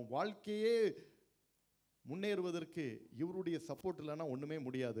 ஆனால் உன் வாழ்க்கையே முன்னேறுவதற்கு இவருடைய சப்போர்ட் இல்லைன்னா ஒன்றுமே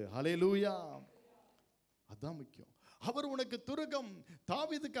முடியாது. ஹல்லேலூயா. அதுதான் முக்கியம். அவர் உனக்கு துருகம்.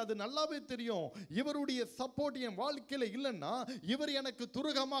 தாவீதுக்கு அது நல்லாவே தெரியும். இவருடைய சப்போர்ட் என் வாழ்க்கையில் இல்லைன்னா, இவர் எனக்கு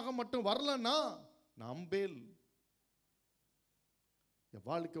துருகமாக மட்டும் வரலன்னா நம்பேல் என்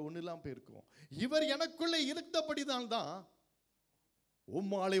வாழ்க்கை ஒன்றும் இல்லாமல் போயிருக்கும். இவர் எனக்குள்ளே இருந்தபடிதான் தான்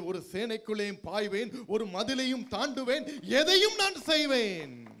உம்மாலை ஒரு சேனைக்குள்ளேயும் பாய்வேன், ஒரு மதிலையும் தாண்டுவேன், எதையும் நான்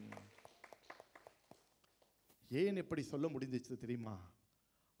செய்வேன். ஏன் இப்படி சொல்ல முடிஞ்சிச்சு தெரியுமா?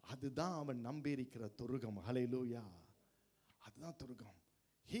 அதுதான் அவன் நம்பி இருக்கிற துருகம். ஹல்லேலூயா. அதுதான் Thurugam.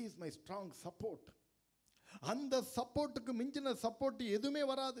 He is my strong support. அந்த சப்போர்ட்டுக்கு மிஞ்சின சப்போர்ட் எதுவுமே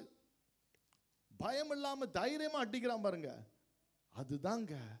வராது. பயம் இல்லாம தைரியமா அடிக்கிறான் பாருங்க.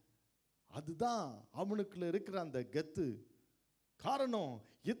 அதுதாங்க, அதுதான் அவனுக்குள்ள இருக்கிற அந்த கெத்து. காரணம்,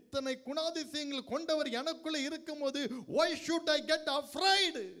 இத்தனை குணாதிசயங்கள் கொண்டவர் எனக்குள்ள இருக்கும்போது why should I get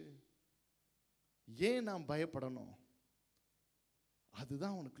afraid? ஏன் நான் பயப்படணும்?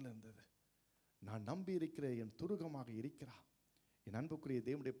 அதுதான் அவனுக்குள்ள இருந்தது. நான் நம்பி இருக்கிற என் துருகமாக இருக்கிறார். என் அன்புக்குரிய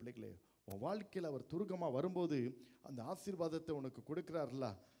தேவனுடைய பிள்ளைகளே, உன் வாழ்க்கையில் அவர் துருகமாக வரும்போது அந்த ஆசீர்வாதத்தை உனக்கு கொடுக்கிறார்ல,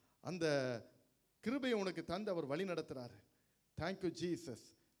 அந்த கிருபையை உனக்கு தந்து அவர் வழி நடத்துறாரு. Thank you Jesus.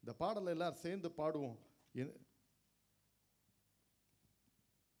 இந்த பாடலை எல்லாரும் சேர்ந்து பாடுவோம்.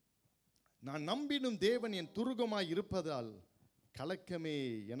 நான் நம்பிடும் தேவன் என் துருகமாய் இருப்பதால் கலக்கமே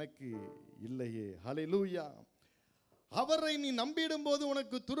எனக்கு இல்லையே. ஹல்லேலூயா. அவரை நீ நம்பிடும் போது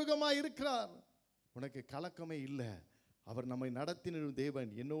உனக்கு துருகமாய் இருக்கிறார், உனக்கு கலக்கமே இல்லை. அவர் நம்மை நடத்தின தேவன்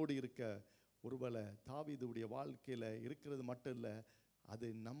என்னோடு இருக்க. ஒருவேளை தாவீதுடைய வாழ்க்கையில் இருக்கிறது மட்டும் இல்லை, அது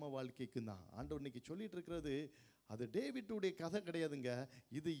நம்ம வாழ்க்கைக்கு தான். ஆண்டவர் இன்னைக்கு சொல்லிட்டு இருக்கிறது, அது டேவிட்டுடைய கதை கிடையாதுங்க.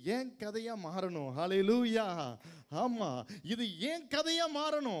 இது ஏன் கதையா மாறணும். ஹல்லேலூயா. ஆமா, இது ஏன் கதையா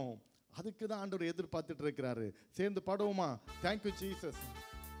மாறணும். அதுக்கு தான் ஆண்டவர் எதிர்பார்த்துட்டு இருக்கிறாரு. சேர்ந்து பாடுவோமா? Thank you Jesus.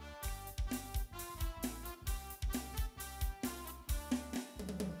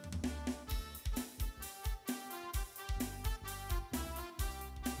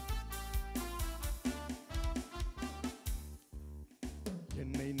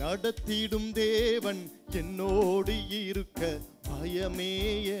 என்னை நடத்திடும் தேவன் என்னோடு இருக்க பயமே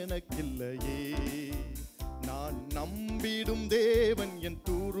எனக்கில்லையே. நான் நம்பிடும் தேவன் என்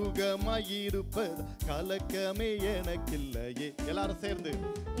துருகமாயிருப்பது கலக்கமே எனக்கில்லையே. எல்லாரும் சேர்ந்து,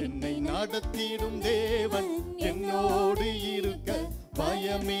 என்னை நடத்திடும் தேவன் என்னோடு இருக்க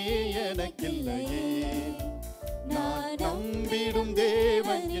பயமே எனக்கில்லையே. நான் நம்பிடும்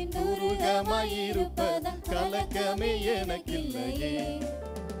தேவன் என் துருகமாயிருப்பது கலக்கமே எனக்கில்லையே.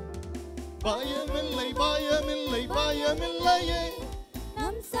 பயமில்லை, பயமில்லை, பயமில்லையே.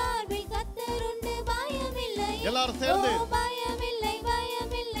 நம் சார்பில் கர்த்தர் உண்டு, பயமில்லை. எல்லாரும் சேர்ந்து, பயமில்லை,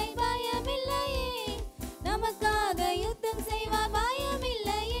 பயமில்லை, பயமில்லையே. நமக்காக யுத்தம் செய்வார்,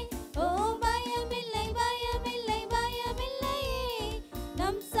 பயமில்லையே. ஓ பயமில்லை, பயமில்லை, பயமில்லையே.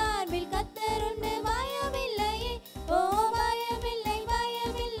 நம் சார்பில் கர்த்தர் உண்டு, பயமில்லையே. ஓ பயமில்லை,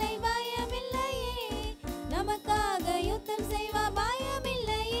 பயமில்லை, பயமில்லையே. நமக்காக யுத்தம் செய்வார்,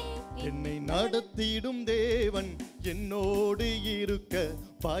 பயமில்லையே. என்னை நடத்திடும் தேவன் என்னோடு இருக்க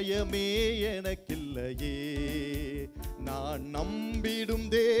பயமே எனக்கில்லையே. நான் நம்பிடும்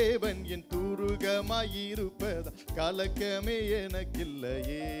தேவன் துருகமாயிருப்பதா கலக்கமே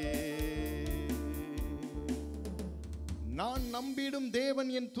எனக்கில்லையே. நான் நம்பிடும் தேவன்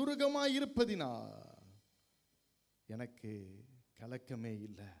என் துருகமாயிருப்பதினால் எனக்கு கலக்கமே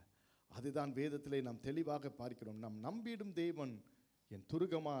இல்லை. அதுதான் வேதத்திலே நாம் தெளிவாக பார்க்கிறோம். நாம் நம்பிடும் தேவன் என்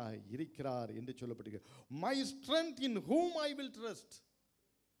துருகமாய் இருக்கிறார் என்று சொல்லப்பட்டிருக்கிறது. My strength in whom I will trust.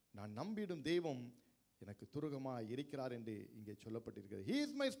 நான் நம்பிடும் தெய்வம் எனக்கு துருகமாய் இருக்கிறார் என்று இங்கே சொல்லப்பட்டிருக்கிறது. He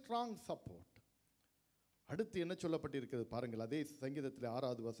is my strong support. அடுத்து என்ன சொல்லப்பட்டிருக்கிறது பாருங்கள். அதே சங்கீதத்திலே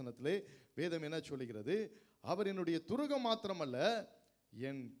 6வது வசனத்திலே வேதம் என்ன சொல்லுகிறது? அவர் என்னுடைய துருகம் மாத்திரமல்ல,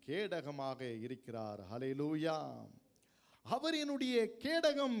 என் கேடகமாக இருக்கிறார். ஹல்லேலூயா. அவர் என்னுடைய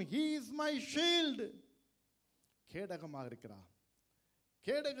கேடகம். He is my shield. கேடகமாக இருக்கிறார்.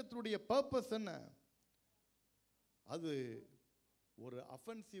 கேடகத்தினுடைய பர்பஸ் என்ன? அது ஒரு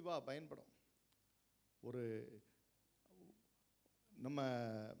அஃபென்சிவா பயன்படும். ஒரு நம்ம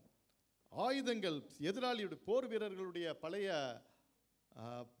ஆயுதங்கள், எதிராளியுடைய போர் வீரர்களுடைய பழைய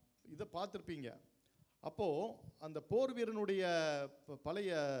இதை பார்த்துருப்பீங்க. அப்போது அந்த போர் வீரனுடைய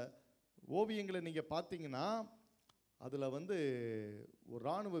பழைய ஓவியங்களை நீங்கள் பார்த்தீங்கன்னா அதில் வந்து ஒரு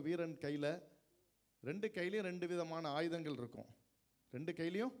இராணுவ வீரன் கையில் 2 கையிலையும் 2 விதமான ஆயுதங்கள் இருக்கும். 2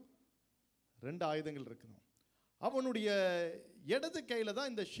 கையிலையும் 2 ஆயுதங்கள் இருக்கணும். அவனுடைய இடது கையில்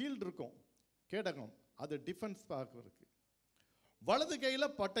தான் இந்த ஷீல்டு இருக்கும், கேடகம், அது டிஃபென்ஸ் பார்க்கறதுக்கு. வலது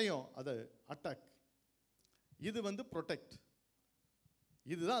கையில் பட்டயம், அது அட்டாக். இது வந்து ப்ரொடெக்ட்.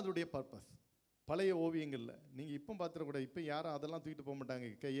 இதுதான் அதனுடைய பர்பஸ். பழைய ஓவியங்களில் நீங்கள் இப்போ பார்த்துடக்கூடாது. இப்போ யாரும் அதெல்லாம் தூக்கிட்டு போக மாட்டாங்க.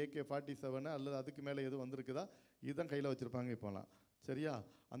 AK-47 அல்லது அதுக்கு மேலே எதுவும் வந்திருக்குதா, இதுதான் கையில் வச்சுருப்பாங்க இப்போலாம். சரியா?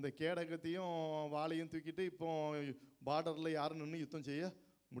 அந்த கேடகத்தையும் வாளையும் தூக்கிட்டு இப்போ பார்டரில் யாரும் நின்று யுத்தம் செய்ய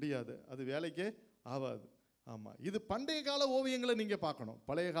முடியாது. அது வேலைக்கே ஆகாது. ஆமாம், இது பண்டைய கால ஓவியங்களை நீங்கள் பார்க்கணும்,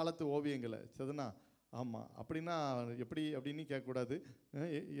 பழைய காலத்து ஓவியங்களை. சரிண்ணா? ஆமாம். அப்படின்னா எப்படி அப்படின்னு கேட்கக்கூடாது.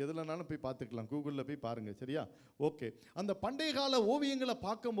 எதுலனாலும் போய் பார்த்துக்கலாம், கூகுளில் போய் பாருங்கள். சரியா? ஓகே. அந்த பண்டைய கால ஓவியங்களை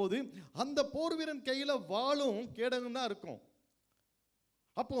பார்க்கும்போது அந்த போர் வீரன் கையில் வாளும் கேடகம் தான் இருக்கும்.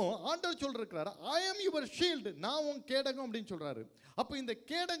 அப்போ ஆண்டவர் சொல்றாரு, ஐ ஆம் யுவர் ஷீல்டு, நான் உன் கேடகம் அப்படின்னு சொல்றாரு. அப்போ இந்த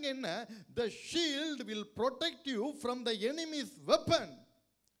கேடகம் என்ன? the shield will protect you from the enemy's weapon.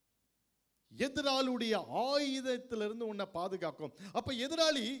 எதிராளியுடைய ஆயுதத்திலிருந்து உன்னை பாதுகாக்கும். அப்போ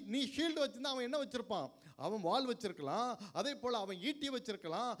எதிராளி, நீ ஷீல்டு வச்சிருந்தா அவன் என்ன வச்சிருப்பான்? அவன் வாள் வச்சிருக்கலாம், அதே போல் அவன் ஈட்டி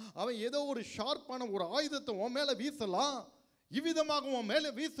வச்சிருக்கலாம், அவன் ஏதோ ஒரு ஷார்ப்பான ஒரு ஆயுதத்தை உன் மேலே வீசலாம். இவ்விதமாக உன்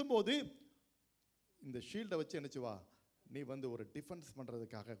மேலே வீசும்போது இந்த ஷீல்டை வச்சு என்னச்சுவா, நீ வந்து ஒரு டிஃபென்ஸ்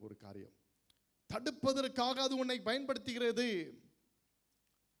பண்ணுறதுக்காக ஒரு காரியம், தடுப்பதற்காக அது உன்னை பயன்படுத்துகிறது,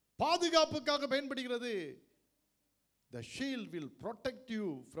 பாதுகாப்புக்காக பயன்படுகிறது. The shield will protect you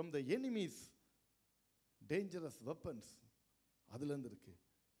from the enemy's dangerous weapons. அதுலேருந்து இருக்கு.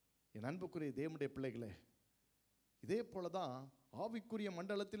 என் அன்புக்குரிய தேவனுடைய பிள்ளைகளே, இதே போல தான் ஆவிக்குரிய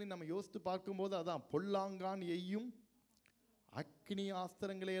மண்டலத்திலையும் நம்ம யோசித்து பார்க்கும்போது அதான் பொல்லாங்கான் எய்யும் அக்னி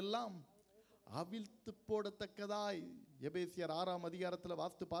ஆஸ்திரங்களை எல்லாம் அவிழ்த்து போடத்தக்கதாய் எபேசியர் 6ஆம் அதிகாரத்தில்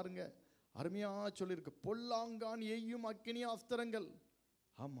வாசித்து பாருங்க, அருமையாக சொல்லியிருக்கு. பொல்லாங்கான் எய்யும் அக்னி ஆஸ்திரங்கள்.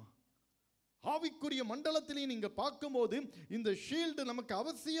 ஆமாம், ஆவிக்குரிய மண்டலத்திலையும் நீங்கள் பார்க்கும்போது இந்த ஷீல்டு நமக்கு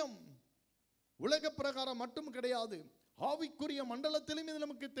அவசியம். உலக பிரகாரம் மட்டும் கிடையாது, ஆவிக்குரிய மண்டலத்திலும் இது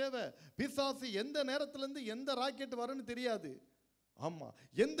நமக்கு தேவை. பிசாசு எந்த நேரத்திலேருந்து எந்த ராக்கெட் வரும்னு தெரியாது. ஆமாம்,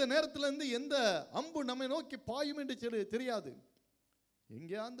 எந்த நேரத்திலேருந்து எந்த அம்பு நம்மை நோக்கி பாயும் என்று தெரியாது.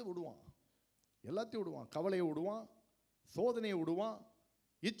 எங்கேயாந்து விடுவான், எல்லாத்தையும் விடுவான். கவலையை விடுவான், சோதனையை விடுவான்,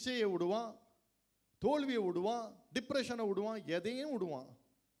 இச்சையை விடுவான், தோல்வியை விடுவான், டிப்ரெஷனை விடுவான், எதையும் விடுவான்.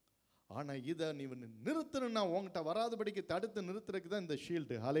 ஆனால் இதை நீ நிறுத்தணும்னா உங்ககிட்ட வராதபடிக்கு தடுத்து நிறுத்துறதுக்கு தான் இந்த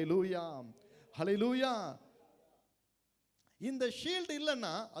ஷீல்டு. ஹல்லேலூயா, ஹல்லேலூயா. இந்த ஷீல்டு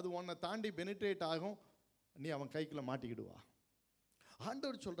இல்லைன்னா அது உன்னை தாண்டி பெனிட்ரேட் ஆகும், நீ அவன் கைக்குள்ள மாட்டிக்கிடுவா.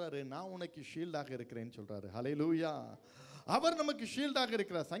 ஆண்டவர் சொல்றாரு, நான் உனக்கு ஷீல்டாக இருக்கிறேன்னு சொல்றாரு. ஹல்லேலூயா. அவர் நமக்கு ஷீல்டாக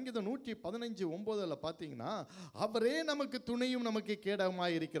இருக்கிறார். சங்கீதம் 115:9 பார்த்தீங்கன்னா, அவரே நமக்கு துணையும் நமக்கு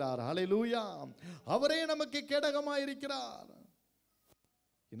கேடகமாக இருக்கிறார். ஹல்லேலூயா. அவரே நமக்கு கேடகமாக இருக்கிறார்.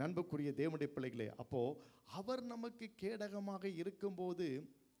 என் அன்புக்குரிய தேவனுடைய பிள்ளைகளே, அப்போ அவர் நமக்கு கேடகமாக இருக்கும்போது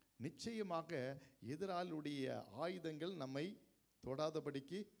நிச்சயமாக எதிராளுடைய ஆயுதங்கள் நம்மை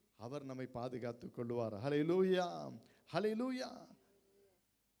தொடாதபடிக்கு அவர் நம்மை பாதுகாத்து கொள்வார். ஹல்லேலூயா, ஹல்லேலூயா.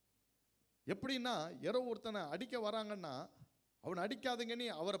 எப்படின்னா, யாரோ ஒருத்தனை அடிக்க வராங்கன்னா அவனை அடிக்காதங்கன்னு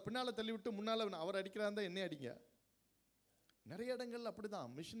அவரை பின்னால் தள்ளிவிட்டு முன்னால் அவர் அடிக்கிறாருந்தா என்ன அடிங்க. நிறைய இடங்கள்ல அப்படி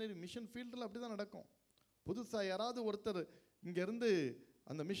தான், மிஷன் ஃபீல்டில் அப்படி தான் நடக்கும். புதுசாக யாராவது ஒருத்தர் இங்கேருந்து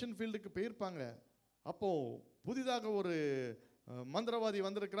அந்த மிஷன் ஃபீல்டுக்கு போயிருப்பாங்க. அப்போது புதிதாக ஒரு மந்திரவாதி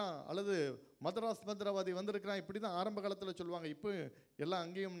வந்திருக்கிறான் அல்லது மதராஸ் மந்திரவாதி வந்திருக்கிறான், இப்படி தான் ஆரம்ப காலத்தில் சொல்லுவாங்க. இப்போ எல்லாம்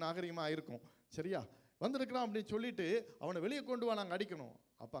அங்கேயும் நாகரிகமாக ஆயிருக்கும். சரியா? வந்திருக்கிறான் அப்படின்னு சொல்லிட்டு அவனை வெளியே கொண்டு வா, நாங்கள் அடிக்கணும்.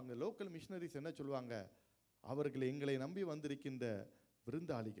 அப்போ அங்கே லோக்கல் மிஷினரிஸ் என்ன சொல்லுவாங்க, அவர்களை எங்களை நம்பி வந்திருக்கின்ற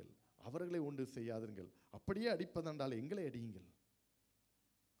விருந்தாளிகள், அவர்களை ஒன்று செய்யாதீர்கள், அப்படியே அடிப்பதென்றால் எங்களை அடியுங்கள்.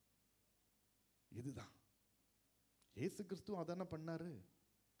 இதுதான் இயேசு கிறிஸ்து அதான பண்ணாரு.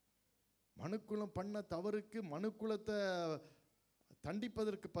 மனுக்குலம் பண்ண தவறுக்கு மனுக்குலத்தை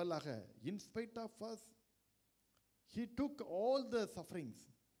தண்டிப்பதற்கு பதிலாக, in spite of us, he took all the sufferings.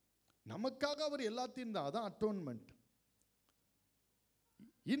 நமக்காக அவர் எல்லாத்தையும் தான், அதான் atonement.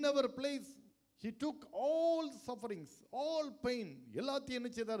 in our place he took all sufferings, all pain, எல்லாத்தையும்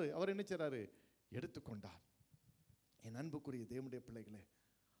என்ன செய்தாரு, அவர் என்ன செய்றாரு, எடுத்துக்கொண்டார். என் அன்புக்குரிய தேவனுடைய பிள்ளைகளே,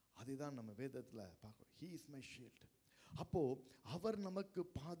 அதுதான் நம்ம வேதத்தில் பார்க்கிறோம். he is my shield. அப்போ அவர் நமக்கு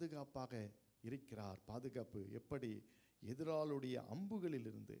பாதுகாப்பாக இருக்கிறார். பாதுகாப்பு எப்படி? எதிராளியுடைய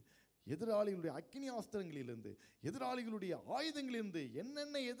அம்புகளிலிருந்து, எதிராளிகளுடைய அக்கினி ஆஸ்திரங்களிலிருந்து, எதிராளிகளுடைய ஆயுதங்களிலிருந்து,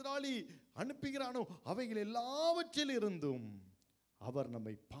 என்னென்ன எதிராளி அனுப்புகிறானோ அவைகள் எல்லாவற்றிலிருந்தும் அவர்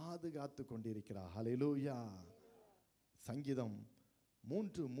நம்மை பாதுகாத்து கொண்டிருக்கிறார். ஹல்லேலூயா. சங்கீதம்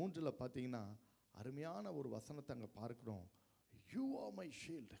 3:3 பார்த்தீங்கன்னா அருமையான ஒரு வசனத்தை அங்கே பார்க்கிறோம். யூ ஆர் மை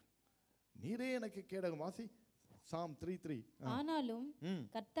ஷீல்ட், நீரே எனக்கு கேடகம். வாசி Psalm 3:3. ஆனாலும்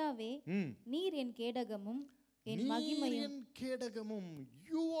கர்த்தாவே, நீர் என் கேடகமும் என் மகிமையும். கேடகமும்,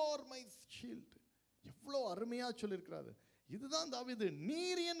 you are my shield. எவ்வளோ அருமையா சொல்லியிருக்கிறாரு. இதுதான் தாவீது,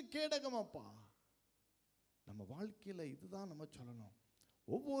 நீர் என் கேடகமாப்பா. நம்ம வாழ்க்கையில இதுதான் நம்ம சொல்லணும்.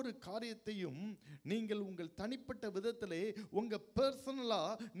 ஒவ்வொரு காரியத்தையும் நீங்கள் உங்கள் தனிப்பட்ட விதத்திலே உங்க பர்சனலா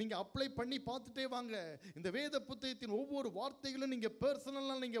நீங்க அப்ளை பண்ணி பார்த்துட்டே வாங்க. இந்த வேத புத்தகத்தின் ஒவ்வொரு வார்த்தைகளும் நீங்க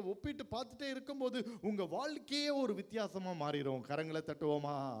பர்சனலா நீங்க ஒப்பிட்டு பார்த்துட்டே இருக்கும்போது உங்க வாழ்க்கையே ஒரு வித்தியாசமா மாறிடும். கரங்களை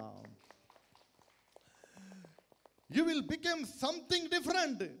தட்டுவோமா? You will become something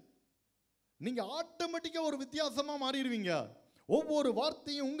different. நீங்க ஆட்டோமேட்டிக்கா ஒரு வித்தியாசமா மாறிடுவீங்க. ஒவ்வொரு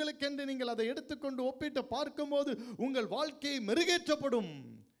வார்த்தையும் உங்களுக்கென்று நீங்கள் அதை எடுத்துக்கொண்டு ஒப்பிட்டு பார்க்கும்போது உங்கள் வாழ்க்கை மெருகேற்றப்படும்,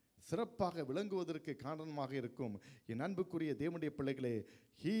 சிறப்பாக விளங்குவதற்கு காரணமாக இருக்கும். என் அன்புக்குரிய தேவனுடைய பிள்ளைகளே,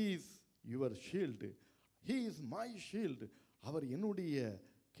 he is your shield, he is my shield. அவர் என்னுடைய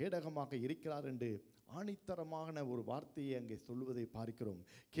கேடகமாக இருக்கிறார் என்று ஆணித்தரமான ஒரு வார்த்தையை அங்கே சொல்லுவதை பார்க்கிறோம்.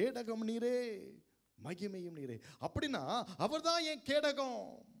 கேடகம் நீரே, மகிமையும் நீரே. அப்படின்னா அவர்தான் என் கேடகம்,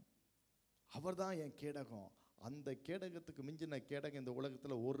 அவர்தான் என் கேடகம். அந்த கேடகத்துக்கு மிஞ்சின கேடகம் இந்த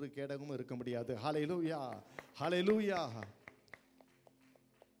உலகத்தில் ஒரு கேடகமும் இருக்க முடியாது. ஹல்லேலூயா, ஹல்லேலூயா.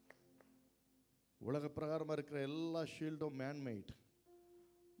 உலக பிரகாரமாக இருக்கிற எல்லா ஷீல்டும் மேன்மேட்.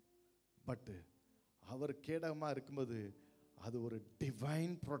 பட் அவர் கேடகமாக இருக்கும்போது அது ஒரு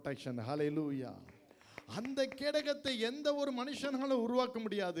டிவைன் ப்ரொடெக்ஷன். ஹல்லேலூயா. அந்த கேடகத்தை எந்த ஒரு மனுஷனாலும் உருவாக்க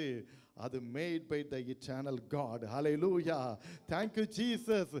முடியாது. அது made by the eternal God. Hallelujah. Thank you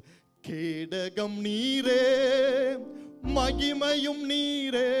Jesus. கேடகம் நீரே, மகிமையும்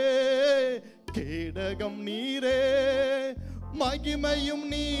நீரே. கேடகம் நீரே, மகிமையும்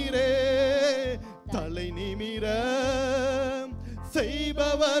நீரே. தலை நிமிர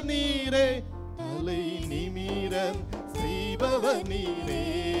செய்பவர் நீரே, தலை நிமிர செய்பவர் நீரே.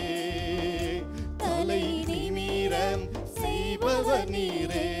 தலை நிமிர செய்பவர்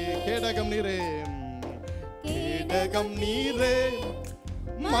நீரே. கேடகம் நீரே, கேடகம் நீரே,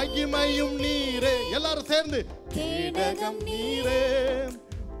 மகிமையும் நீரே. எல்லாரும் சேர்ந்து கேடகம் நீரே,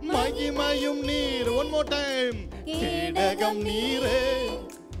 மகிமையும் நீர். One more time. கேடகம் நீரே,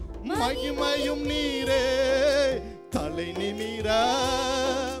 மகிமையும் நீரே. தலை நிமிர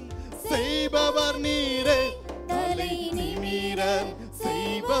செய்பவர் நீரே, தலை நிமிர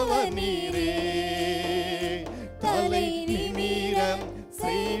செய்பவர் நீரே. தலை நிமிர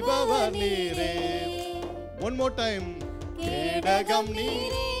செய்பவர் நீரே. One more time. கேடகம்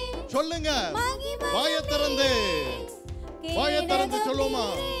நீரே. சொல்லுங்க, வாயை திறந்து, வாயை திறந்து சொல்லுமா?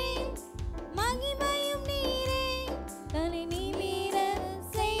 மகிமையும் நீரே, தலை நிமிர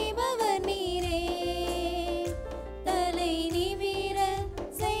செய்பவர் நீரே. தலை நிமிர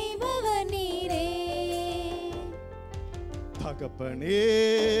செய்பவர் நீரே. தகப்பனே,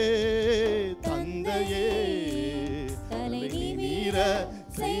 தந்தையே, தலை நிமிர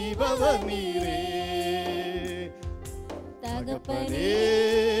செய்பவர் நீரே. தகப்பனே,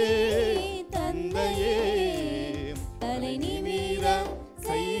 தந்தையே, தலை நிமிர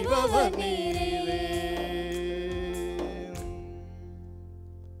செய்பவர் நீரே.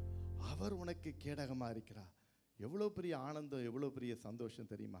 அவர் உனக்கு கேடகமா இருக்கிறார். எவ்வளவு பெரிய ஆனந்தம், எவ்வளவு பெரிய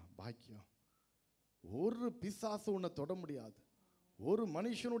சந்தோஷம் தெரியுமா? பாக்கியம். ஒரு பிசாசு உன்னை தொட முடியாது, ஒரு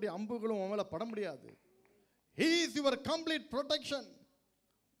மனுஷனுடைய அம்புகளும் உன் மேல பட முடியாது. He is your complete protection.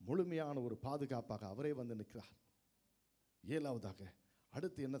 முழுமையான ஒரு பாதுகாப்பாக அவரே வந்து நிற்கிறார். ஏழாவதாக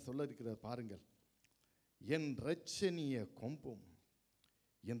அடுத்து என்ன சொல்ல இருக்கிறார் பாருங்கள். என் இரட்சணிய கொம்பும்,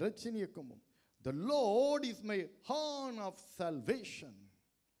 என் இரட்சணிய கொம்பும். The Lord is my horn of salvation.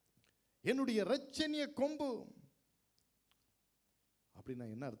 என்னுடைய இரட்சணிய கொம்பு. அப்படின்னா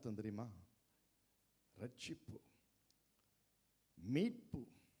என்ன அர்த்தம் தெரியுமா? ரட்சிப்பு, மீட்பு,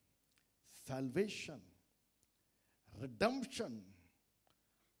 salvation, redemption.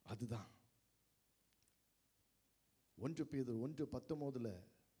 அதுதான் 1 பேதுரு 1:19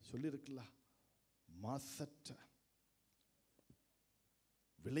 சொல்லியிருக்கல, மாசற்ற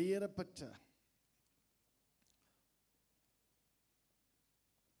விலையேறப்பட்ட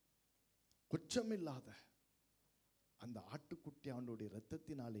குற்றமில்லாத அந்த ஆட்டுக்குட்டி ஆண்டோடைய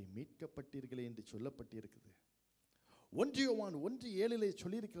இரத்தத்தினாலே மீட்கப்பட்டீர்களே என்று சொல்லப்பட்டிருக்குது. 1 யோவான் 1:7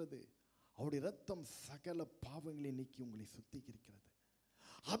 சொல்லியிருக்கிறது, அவருடைய இரத்தம் சகல பாவங்களை நீக்கி உங்களை சுத்திகரிக்கிறது.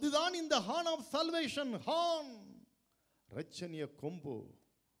 அதுதான் இந்த ஹார்ன் ஆஃப் சால்வேஷன், ஹார்ன், இரட்சணிய கொம்பு.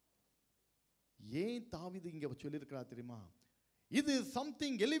 ஏன் தாவீது இங்க சொல்லியிருக்கிறார் தெரியுமா? இது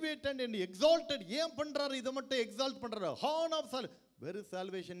சம்திங் எலிவேட்டட் அண்ட் எக்ஸால்டட். ஏன் பண்றாரு இதை மட்டும் எக்ஸால்ட் பண்றாரு? ஹார்ன் ஆஃப் வெறும்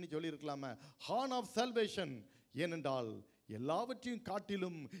சால்வேஷன் சொல்லி இருக்கலாமே, ஹார்ன் ஆஃப் சால்வேஷன். ஏனென்றால் எல்லாவற்றையும்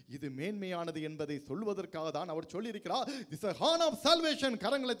காட்டிலும் இது மேன்மையானது என்பதை சொல்வதற்காக தான் அவர் சொல்லி இருக்கிறார், this is horn of salvation.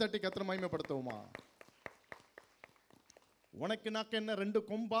 கரங்களை தட்டி கர்த்தரை மகிமைப்படுத்துவோமா? உனக்கு நாக்கு என்ன 2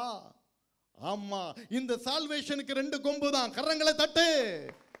 கொம்பா? ஆமா, இந்த சால்வேஷனுக்கு 2 கொம்பு தான். கரங்களை தட்டு.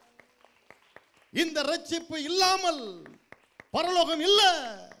 இந்த ரட்சிப்பு இல்லாமல் பரலோகம் இல்ல.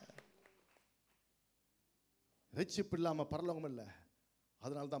 ரட்சிப்பு இல்லாம பரலோகம் இல்ல.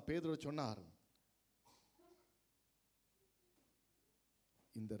 அதனால தான் பேதுரு சொன்னார்,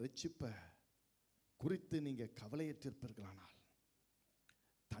 இந்த ரட்சிப்பை குறித்து நீங்க கவலையற்றிருப்பீர்களானால்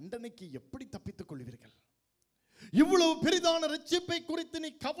தண்டனைக்கு எப்படி தப்பித்துக் கொள்வீர்கள்? இவ்வளவு பெரிதான ரட்சிப்பை குறித்து நீ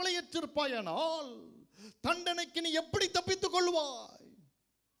கவலையற்றிருப்பாயானால் தண்டனைக்கு நீ எப்படி தப்பித்துக் கொள்வாய்?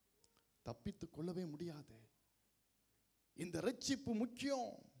 தப்பித்துக் கொள்ளவே முடியாது. இந்த ரட்சிப்பு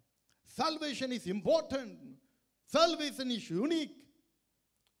முக்கியம். Salvation is important. Salvation is unique.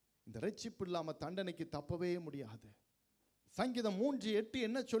 இந்த ரட்சிப்பு இல்லாம தண்டனைக்கு தப்பவே முடியாது. சங்கீதம் 3:8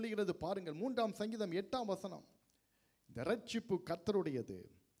 என்ன சொல்லுகிறது பாருங்கள். 3ஆம் சங்கீதம் 8ஆம் வசனம். இந்த ரட்சிப்பு கர்த்தருடையது.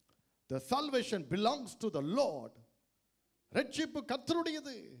 The salvation belongs to the Lord. ரட்சிப்பு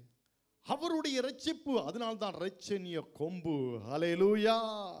கர்த்தருடையது, அவருடைய ரட்சிப்பு. அதனால தான் இரட்சணிய கொம்பு. ஹல்லேலூயா.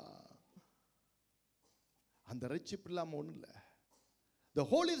 அந்த ரட்சிப்பு இல்லாம ஒண்ணும் இல்ல. The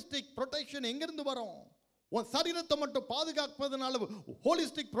holistic protection எங்கிருந்து வரும்? உன் சரீரத்தை மட்டும் பாதுகாப்பதனால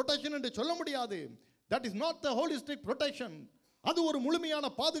holistic protection என்று சொல்ல முடியாது. That is not the holistic protection. அது ஒரு முழுமையான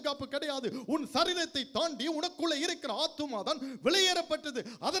பாதுகாப்பு கிடையாது. உன் சரீரத்தை தாண்டி உனக்குள்ள இருக்கிற ஆத்துமா தான் வெளியேறப்பட்டது.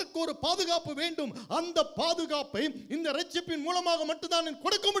 அதற்கு ஒரு பாதுகாப்பு வேண்டும். அந்த பாதுகாப்பை இந்த ரட்சிப்பின் மூலமாக மட்டும்தான்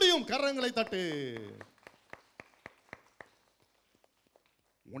கொடுக்க முடியும். கரங்களை தட்டு.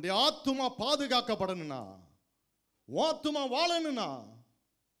 உன்னுடைய ஆத்துமா பாதுகாக்கப்படணும்னா, ஆத்துமா வாழணும்னா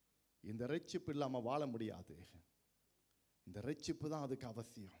இந்த ரட்சிப்பு இல்லாம வாழ முடியாது. இந்த ரட்சிப்பு தான் அதுக்கு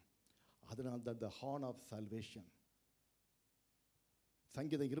அவசியம். அதனால தான் the horn of salvation.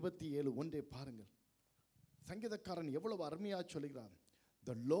 சங்கீதம் 27:1 பாருங்கள். சங்கீதக்காரன் எவ்வளவு அருமையா சொல்கிறான்.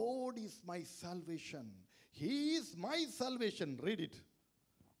 The Lord is my salvation. He is my salvation. Read it.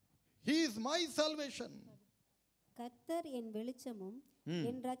 He is my salvation. கர்த்தர் என் வெளிச்சமும்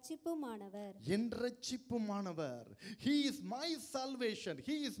என் ரட்சிப்புமானவர். என் ரட்சிப்புமானவர். He is my salvation.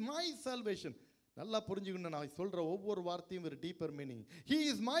 He is my salvation. நல்லா புரிஞ்சுக்கணும். நான் சொல்ற ஒவ்வொரு வார்த்தையும் ஒரு deeper meaning. He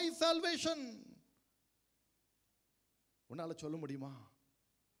is my salvation. உன்னால சொல்ல முடியுமா?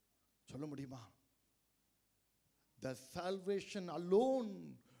 சொல்ல முடியுமா? The salvation alone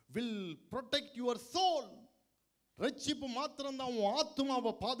will protect your soul. ரட்சிப்பு மாத்திரம் தான் உன்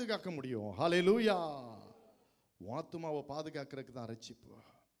ஆத்துமாவை பாதுகாக்க முடியும். ஹல்லேலூயா. உன் ஆத்துமாவை பாதுகாக்கிறதுக்கு தான் ரட்சிப்பு.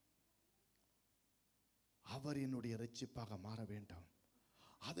 அவர் என்னுடைய ரட்சிப்பாக மாற வேண்டும்.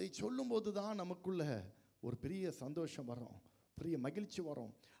 அதை சொல்லும்போது தான் நமக்குள்ள ஒரு பெரிய சந்தோஷம் வரும், பெரிய மகிழ்ச்சி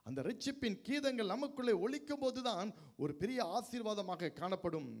வரும். அந்த ரட்சிப்பின் கீதங்கள் நமக்குள்ளே ஒலிக்கும் போது தான் ஒரு பெரிய ஆசீர்வாதமாக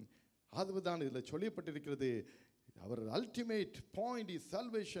காணப்படும். அதுதான் இதில் சொல்லப்பட்டிருக்கிறது. அவர் அல்டிமேட் பாயிண்ட் இஸ்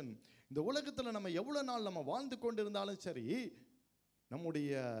சால்வேஷன். இந்த உலகத்தில் நம்ம எவ்வளோ நாள் நம்ம வாழ்ந்து கொண்டிருந்தாலும் சரி,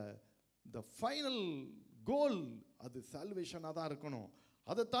 நம்முடைய the final goal அது சால்வேஷனாக தான் இருக்கணும்.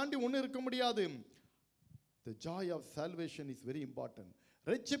 அதை தாண்டி ஒன்றும் இருக்க முடியாது. The joy of salvation is very important.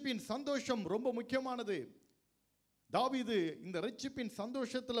 ரட்சிப்பின் சந்தோஷம் ரொம்ப முக்கியமானது. தாவீது இந்த ரட்சிப்பின்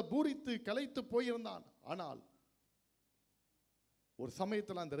சந்தோஷத்தில் பூரித்து கலைத்து போயிருந்தான். ஆனால் ஒரு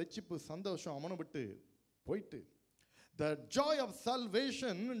சமயத்தில் அந்த ரட்சிப்பு சந்தோஷம் அவனை விட்டு போயிட்டு, the joy of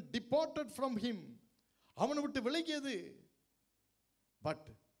salvation departed from him. அவனை விட்டு விலகியது. But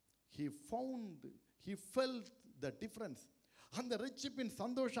he felt the difference. அந்த ரட்சிப்பின்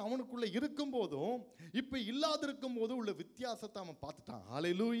சந்தோஷம் அவனுக்குள்ள இருக்கும் போதும் இப்ப இல்லாதிருக்கும் போதும் உள்ள வித்தியாசத்தை அவன் பார்த்துட்டான்.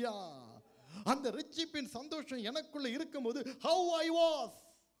 ஹல்லேலூயா. அந்த ரட்சிப்பின் சந்தோஷம் எனக்குள்ள இருக்கும்போது how I was.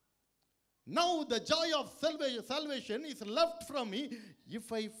 Now the joy of salvation is left from me. If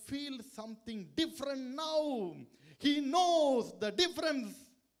I feel something different now, he knows the difference.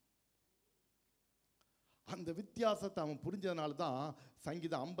 அந்த வித்தியாசத்தை அவன் புரிஞ்சதுனால தான்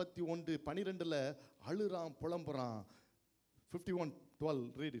சங்கீதம் 51:12 அழுறான், புலம்புறான். 51:12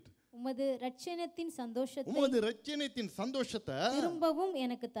 read it. உமது இரட்சணியத்தின் சந்தோஷத்தை திரும்பவும்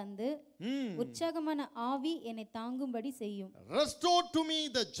எனக்கு தந்து உற்சாகமான ஆவி என்னை தாங்கும்படி செய்யும். Restore to me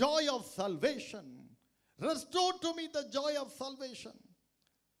the joy of salvation. Restore to me the joy of salvation.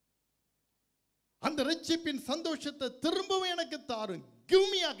 அந்த இரட்சிப்பின் சந்தோஷத்தை திரும்பவும் எனக்கு தாரும். Give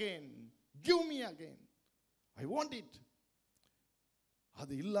me again. Give me again. I want it.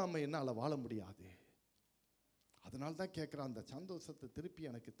 அது இல்லாம என்னால வாழ முடியாது. அதனால தான் கேட்குறான், அந்த சந்தோஷத்தை திருப்பி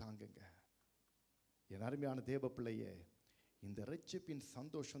எனக்கு தாங்குங்க. என் அருமையான தேவ பிள்ளையே, இந்த ரட்சிப்பின்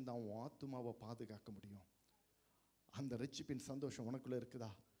சந்தோஷம் தான் உன் ஆத்துமாவை பாதுகாக்க முடியும். அந்த ரட்சிப்பின் சந்தோஷம் உனக்குள்ள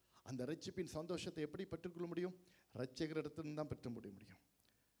இருக்குதா? அந்த ரட்சிப்பின் சந்தோஷத்தை எப்படி பெற்றுக்கொள்ள முடியும்? ரட்சகர் இடத்துல தான் பெற்று முடியும்.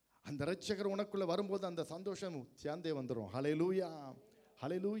 அந்த ரட்சகர் உனக்குள்ள வரும்போது அந்த சந்தோஷம் சேர்ந்தே வந்துடும். ஹல்லேலூயா,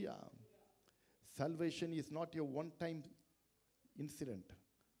 ஹல்லேலூயா. Salvation is not a one time incident.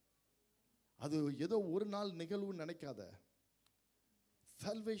 அது ஏதோ ஒரு நாள் நிகழ்வு நினைக்காத.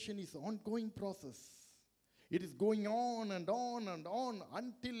 Salvation is ongoing process. It is going on and on and on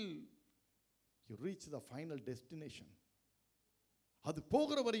until you reach the final destination. அது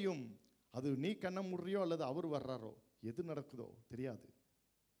போகிற வரையும், அது நீ கண்ண முறியோ அல்லது அவர் வர்றாரோ, எது நடக்குதோ தெரியாது.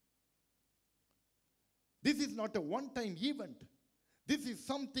 This is not a one time event. This is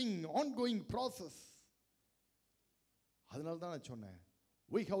something ongoing process. அதனால தான் நான் சொன்னேன்,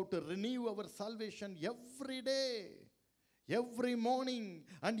 we have to renew our salvation every day, every morning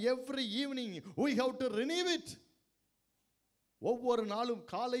and every evening. We have to renew it. ஒவ்வொரு நாளும்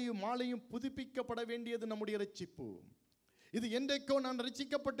காலையும் மாலையும் புதுப்பிக்கப்பட வேண்டியது நம்முடைய ரட்சிப்பு. இது என்றைக்கோ நான்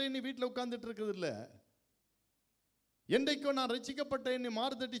ரட்சிக்கப்பட்டேன்னு வீட்டில் உட்கார்ந்துட்டு இருக்கிறது இல்லை. என்றைக்கோ நான் ரட்சிக்கப்பட்டேன்னு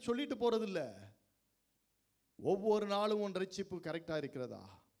மாறுதட்டி சொல்லிட்டு போறது இல்லை. ஒவ்வொரு நாளும் உன் ரட்சிப்பு கரெக்டா இருக்கிறதா?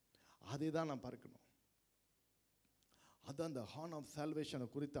 அதை தான் நான் பார்க்கணும். அதான் அந்த ஹார்ன் ஆஃப் சால்வேஷனை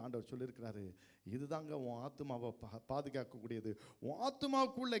குறித்து ஆண்டவர் சொல்லியிருக்கிறாரு. இதுதாங்க உன் ஆத்மாவை பாதுகாக்கக்கூடியது. உன்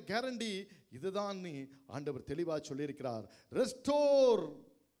ஆத்மாவுக்குள்ள கேரண்டி இதுதான் ஆண்டவர் தெளிவாக சொல்லியிருக்கிறார். ரெஸ்டோர்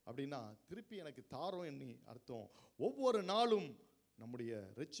அப்படின்னா திருப்பி எனக்கு தாரோம் என்ன அர்த்தம். ஒவ்வொரு நாளும் நம்முடைய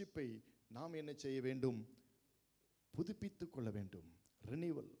ரட்சிப்பை நாம் என்ன செய்ய வேண்டும்? புதுப்பித்து கொள்ள வேண்டும்.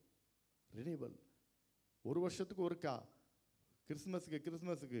 Renewal, renewal. ஒரு வருஷத்துக்கு ஒருக்கா,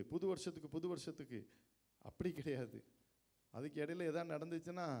 கிறிஸ்மஸுக்கு, புது வருஷத்துக்கு அப்படி கிடையாது. அதுக்கு இடையில எதாவது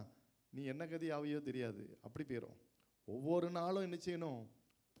நடந்துச்சுன்னா நீ என்ன கதி ஆவியோ தெரியாது, அப்படி போயிடும். ஒவ்வொரு நாளும் என்ன செய்யணும்?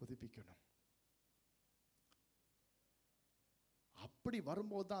 புதுப்பிக்கணும். அப்படி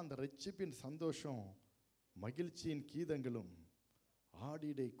வரும்போது தான் அந்த ரட்சிப்பின் சந்தோஷம், மகிழ்ச்சியின் கீதங்களும்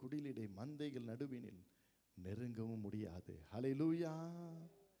ஆடிடை குடிலிடை மந்தைகள் நடுவினில் நெருங்கவும் முடியாது. ஹல்லேலூயா.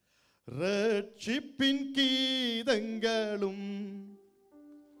 ரட்சிப்பின் கீதங்களும்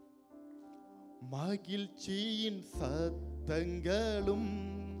மகிழ்ச்சியின் சத்தங்களும்,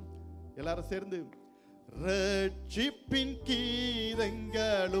 எல்லாரும் சேர்ந்து ரட்சிப்பின்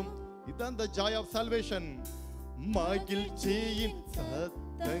கீதங்களும், இதுதான் the joy of salvation. மகிழ்ச்சியின்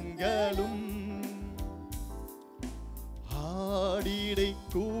சத்தங்களும் ஆடிடை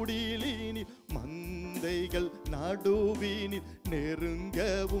கூடிலினில் மந்தைகள் நடுவினில்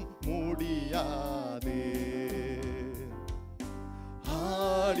நெருங்கவும் முடியாது.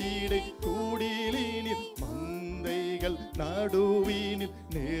 ஆடிடை கூடிலினில் மந்தைகள் நடுவினில்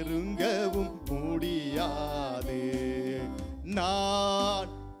நெருங்கவும் முடியாது.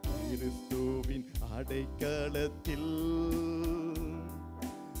 நான் கிறிஸ்துவின் அடைக்கலத்தில்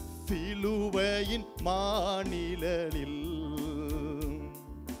சிலுவையின் மாநிலத்தில்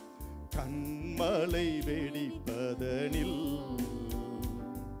கண்மலை வெடிப்பதனில்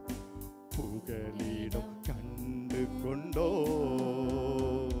புகலிடம் கண்டு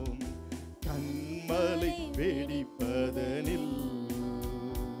கொண்டோம். கண்மலை வெடிப்பதனில்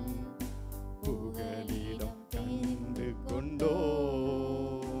புகலிடம் கண்டு கொண்டோம்.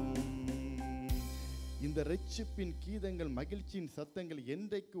 இந்த ரட்சிப்பின் கீதங்கள், மகிழ்ச்சியின் சத்தங்கள்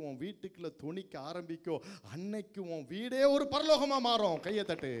என்றைக்கு உன் வீட்டுக்குள்ள துணிக்க ஆரம்பிக்கோ அன்னைக்கு உன் வீடே ஒரு பரலோகமா மாறும். கையை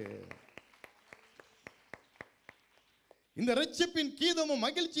தட்டு. இந்த ரட்சிப்பின் கீதமும்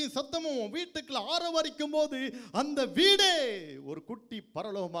மகிழ்ச்சியின் சத்தமும் உன் வீட்டுக்குள்ள ஆரவரிக்கும் போது அந்த வீடே ஒரு குட்டி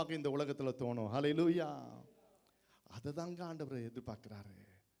பரலோகமாக இந்த உலகத்துல தோணும். ஹல்லேலூயா. அதுதாங்க ஆண்டவர் எதிர்பார்க்கிறாரு.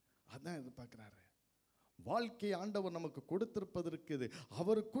 அதான் எதிர்பார்க்கிறாரு. வாழ்க்கை ஆண்டவர் நமக்கு கொடுத்திருப்பதற்கு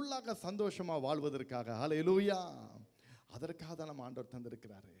அவருக்குள்ளாக சந்தோஷமா வாழ்வதற்காக. ஹல்லேலூயா. அதற்காக தான் நம்ம ஆண்டவர்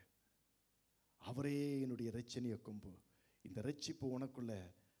தந்திருக்கிறாரு. அவரே என்னுடைய இரட்சணிய கொம்பு. இந்த ரட்சிப்பு உனக்குள்ள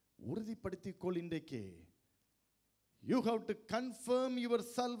உறுதிப்படுத்திக்கொள் இன்றைக்கு. You have to confirm your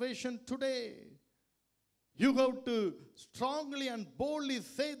salvation today. You have to strongly and boldly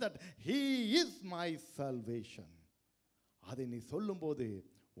say that He is my salvation. அதை நீ சொல்லும்போது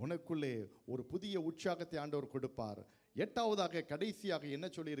உனக்குள்ளே ஒரு புதிய உற்சாகத்தை ஆண்டவர் கொடுப்பார். எட்டாவதாக கடைசியாக என்ன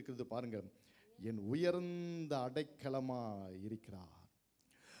சொல்லி இருக்கிறது பாருங்க, என் உயர்ந்த அடைக்கலமா இருக்கிறார்.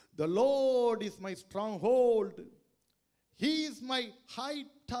 The Lord is my stronghold. He is my high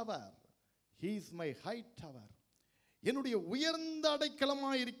tower. He is my high tower. என்னுடைய உயர்ந்த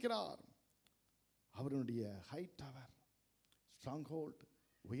அடைக்கலமா இருக்கிறார். அவருடைய ஹை டவர், ஸ்ட்ராங்ஹோல்ட்,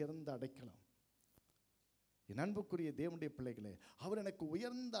 உயர்ந்த அடைக்கலம். என் அன்புக்குரிய தேவனுடைய பிள்ளைகளே, அவர் எனக்கு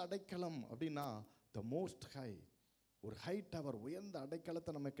உயர்ந்த அடைக்கலம் அப்படின்னா த மோஸ்ட் ஹை, ஒரு ஹை டவர், உயர்ந்த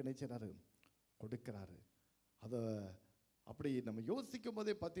அடைக்கலத்தை நமக்கு நினைச்சாரு கொடுக்கிறாரு. அதை அப்படி நம்ம யோசிக்கும்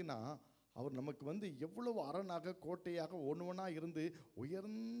போதே பார்த்தீங்கன்னா அவர் நமக்கு எவ்வளவு அரணாக கோட்டையாக ஒன்றுவனா இருந்து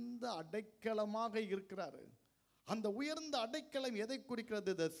உயர்ந்த அடைக்கலமாக இருக்கிறாரு. அந்த உயர்ந்த அடைக்கலம் எதை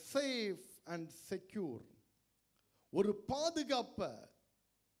குறிக்கிறது? த சேஃப் அண்ட் செக்யூர், ஒரு பாதுகாப்பை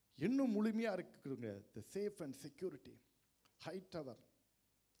இன்னும் முழுமையாக இருக்குங்க. The safe and security, high tower.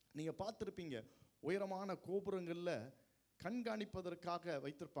 நீங்கள் பார்த்துருப்பீங்க, உயரமான கோபுரங்களில் கண்காணிப்பதற்காக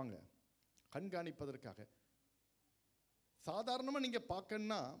வைத்திருப்பாங்க. கண்காணிப்பதற்காக சாதாரணமாக நீங்கள்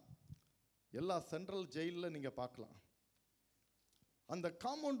பார்க்கணுன்னா எல்லா சென்ட்ரல் ஜெயிலில் நீங்கள் பார்க்கலாம். அந்த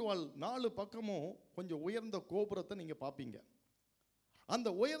காம்பவுண்ட் வால் 4 பக்கமும் கொஞ்சம் உயர்ந்த கோபுரத்தை நீங்கள் பார்ப்பீங்க. அந்த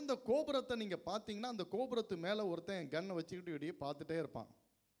உயர்ந்த கோபுரத்தை நீங்கள் பார்த்தீங்கன்னா அந்த கோபுரத்து மேலே ஒருத்தன் கன்னை வச்சுக்கிட்டு இப்படியே பார்த்துட்டே இருப்பான்.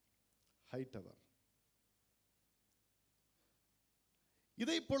 High tower.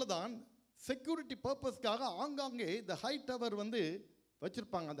 இதே போல தான் செக்யூரிட்டி பர்பஸ்க்காக ஆங்காங்கே இந்த ஹை டவர்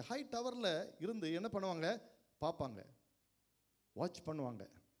வச்சிருப்பாங்க. அந்த ஹை டவரில் இருந்து என்ன பண்ணுவாங்க? பார்ப்பாங்க, வாட்ச் பண்ணுவாங்க.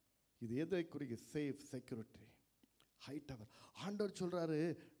 இது எதை குறிக்க? Safe, security, high tower. ஆண்டவர் சொல்றாரு,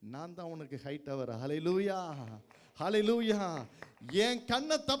 நான் தான் உனக்கு ஹை டவர். ஹல்லேலூயா, ஹல்லேலூயா. என்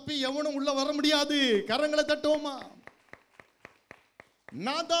கண்ணை தப்பி எவனும் உள்ள வர முடியாது. கரங்களை தட்டுவோமா?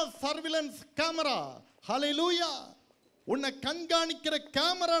 நான் தான் சர்விலன்ஸ் கேமரா. ஹல்லேலூயா. உன்னை கண்காணிக்கிற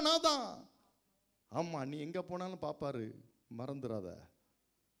கேமரா நான் தான். ஆமா, நீ எங்க போனாலும் பாப்பாரு, மறந்துடாத.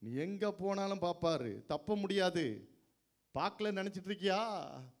 நீ எங்க போனாலும் பாப்பாரு, தப்ப முடியாது. பார்க்கல நினைச்சிட்டு இருக்கியா?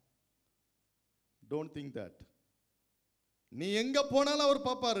 Don't think that. நீ எங்க போனாலும் அவர்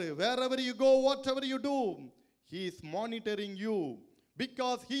பார்ப்பாரு. wherever you go, whatever you do, he is monitoring you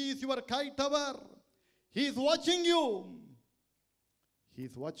because he is your high tower. He is watching you. He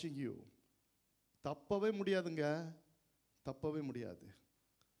is watching you. தப்பவே முடியாதுங்க, தப்பவே முடியாது.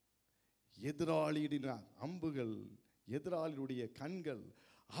 எதிராளியுடைய அம்புகள், எதிராளியுடைய கண்கள்,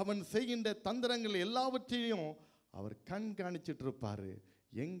 அவன் செய்கின்ற தந்திரங்கள் எல்லாவற்றையும் அவர் கண்காணிச்சிட்டு இருப்பாரு.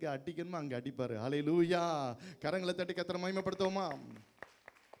 எங்க அடிக்கணுமோ அங்க அடிப்பாரு. ஹல்லேலூயா. கரங்களை தட்டி கர்த்தரை மகிமைப்படுத்துவோமா?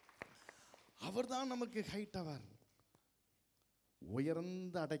 அவர்தான் நமக்கு ஹை டவர்,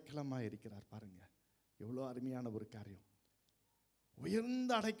 உயர்ந்த அடைக்கலமா இருக்கிறார். பாருங்க எவ்வளவு அருமையான ஒரு காரியம்.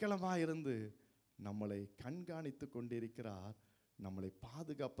 உயர்ந்த அடைக்கலமா இருந்து நம்மளை கண்காணித்து கொண்டிருக்கிறார். நம்மளை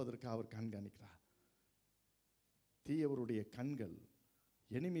பாதுகாப்பதற்கு அவர் கண்காணிக்கிறார். தீயவருடைய கண்கள்,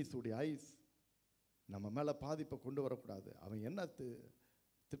 எனிமீஸுடைய ஐஸ் நம்ம மேலே பாதிப்பை கொண்டு வரக்கூடாது. அவன் என்ன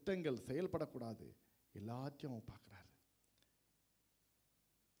திட்டங்கள் செயல்படக்கூடாது, எல்லாத்தையும் அவன் பார்க்குறாரு.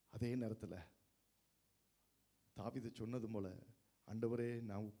 அதே நேரத்தில் தாவீது சொன்னது போல, ஆண்டவரே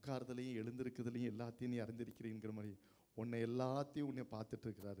நான் உட்கார்தலையும் எழுந்திருக்கிறதுலையும் எல்லாத்தையும் நீ அறிந்திருக்கிறீங்கிற மாதிரி உன்னை எல்லாத்தையும் உன்னை பார்த்துட்டு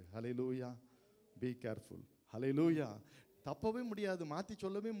இருக்கிறாரு. ஹல்லேலூயா. Be careful. ஹல்லேலூயா. தப்பவே முடியாது, மாற்றி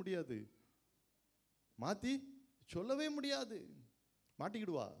சொல்லவே முடியாது, மாற்றி சொல்லவே முடியாது.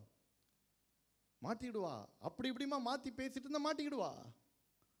 மாட்டிக்கிடுவா, மாட்டிக்கிடுவா. அப்படி இப்படிமா மாற்றி பேசிட்டு இருந்தா மாட்டிக்கிடுவா.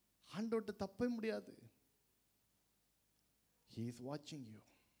 ஆண்டவர்கிட்ட தப்பவே முடியாது. He is watching you.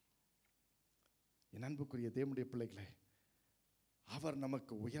 என் அன்புக்குரிய தேவனுடைய பிள்ளைகளே, அவர்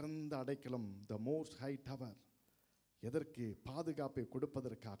நமக்கு உயர்ந்த அடைக்கலம், த மோஸ்ட் ஹை டவர். எதற்கு? பாதுகாப்பை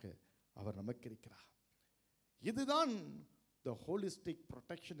கொடுப்பதற்காக அவர் நமக்கு இருக்கிறார். இதுதான் த ஹோலிஸ்டிக்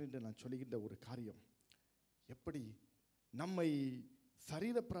ப்ரொடெக்ஷன் என்று நான் சொல்லுகின்ற ஒரு காரியம். எப்படி நம்மை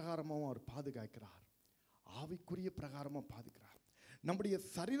சரீர பிரகாரமும் அவர் பாதுகாக்கிறார், ஆவிக்குரிய பிரகாரமும் பாதுகாக்கிறார். நம்முடைய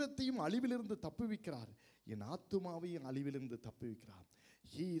சரீரத்தையும் அழிவிலிருந்து தப்புவிக்கிறார், என் ஆத்துமாவையும் அழிவிலிருந்து தப்புவிக்கிறார்.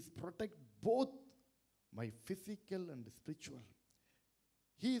 He is protect both my physical and spiritual.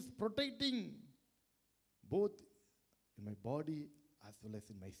 He is protecting both in my body as well as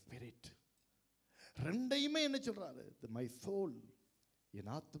in my spirit. ரெண்டையுமே என்ன சொல்றாரு? my soul,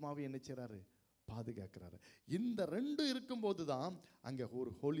 என் ஆத்துமாவை என்ன செய்றாரு? பாதுகாக்கிறாரு. இந்த ரெண்டு இருக்கும்போது தான் அங்கே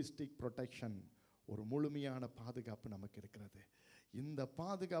ஒரு ஹோலிஸ்டிக் ப்ரொடெக்ஷன், ஒரு முழுமையான பாதுகாப்பு நமக்கு இருக்கிறது. இந்த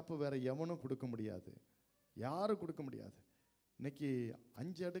பாதுகாப்பு வேற எவனும் கொடுக்க முடியாது, யாரும் கொடுக்க முடியாது. இன்னைக்கு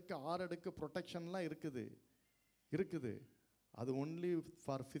 5 அடுக்கு 6 அடுக்கு ப்ரொடெக்ஷன்லாம் இருக்குது. அது ஒன்லி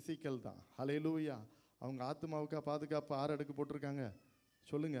ஃபார் ஃபிசிக்கல் தான். ஹல்லேலூயா. அவங்க ஆத்மாவுக்கா பாதுகாப்பு 6 அடுக்கு போட்டிருக்காங்க?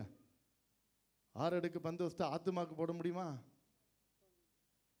 சொல்லுங்க. 6 அடுக்கு பந்தோஸ்து ஆத்மாவுக்கு போட முடியுமா?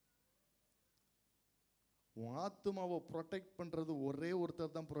 உன் ஆத்மாவை ப்ரொடெக்ட் பண்றது ஒரே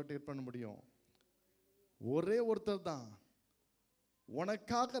ஒருத்தர் தான் ப்ரொடெக்ட் பண்ண முடியும். ஒரே ஒருத்தர் தான்.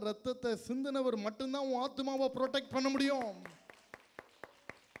 உனக்காக ரத்தத்தை சிந்தினவர் மட்டும்தான் உன் ஆத்மாவை ப்ரொடெக்ட் பண்ண முடியும்.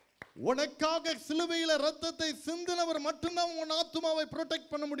 உனக்காக சிலுவையில ரத்தத்தை சிந்தினவர் மட்டும்தான் உன் ஆத்மாவை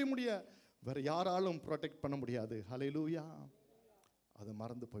ப்ரொடெக்ட் பண்ண முடியும். வேற யாராலும் ப்ரொடெக்ட் பண்ண முடியாது. ஹல்லேலூயா. அதை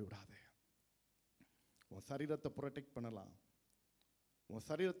மறந்து போய்விடாது. உன் சரீரத்தை ப்ரொடெக்ட் பண்ணலாம், உன்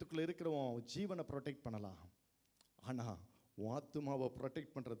சரீரத்துக்குள்ள இருக்கிற உன் ஜீவனை ப்ரொடெக்ட் பண்ணலாம். ஆனா உன் ஆத்மாவை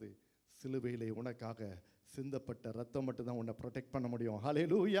ப்ரொடெக்ட் பண்றது சிலுவையிலே உனக்காக சிந்தப்பட்ட ரத்தம் மட்டும்தான் உன்னை ப்ரொடெக்ட் பண்ண முடியும்.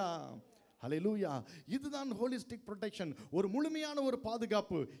 ஹல்லேலூயா. ஹல்லேலூயா. இதுதான் ஹோலிஸ்டிக் ப்ரொடெக்ஷன், ஒரு முழுமையான ஒரு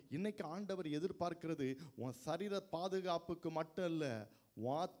பாதுகாப்பு. இன்னைக்கு ஆண்டவர் எதிர்பார்க்கிறது உன் சரீர பாதுகாப்புக்கு மட்டும் இல்ல,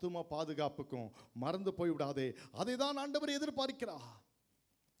 உன் ஆத்தும பாதுகாப்புக்கும். மறந்து போய்விடாதே. அதை தான் ஆண்டவர் எதிர்பார்க்கிறார்.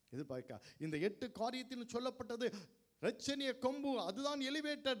 இந்த 8 காரியத்தில் சொல்லப்பட்டது இரட்சணிய கொம்பு, அதுதான்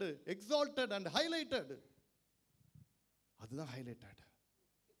எலிவேட்டட், எக்ஸால்டட் அண்ட் ஹைலைட்டட். அதுதான் ஹைலைட்டட்.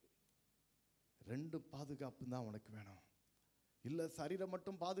 2 பாதுகாப்பு தான் உனக்கு வேணும். இல்ல சரீரம்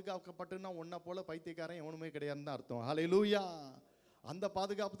மட்டும் பாதுகாக்கப்பட்டுன்னா உன்னை போல பைத்தியக்காரன் எவனுமே கிடையாதுன்னு தான் அர்த்தம். ஹல்லேலூயா. அந்த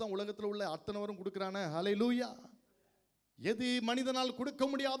பாதுகாப்பு தான் உலகத்தில் உள்ள அத்தனைவரும் கொடுக்குறானே. ஹல்லேலூயா. எது மனிதனால் கொடுக்க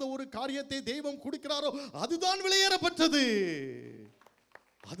முடியாத ஒரு காரியத்தை தெய்வம் கொடுக்கிறாரோ அதுதான் விலையேறப்பட்டது.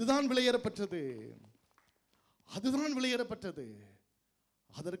 அதுதான் விலையேறப்பட்டது. அதுதான் விலையேறப்பட்டது.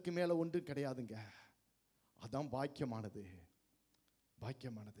 அதற்கு மேல ஒன்றும் கிடையாதுங்க. அதான் பாக்கியமானது.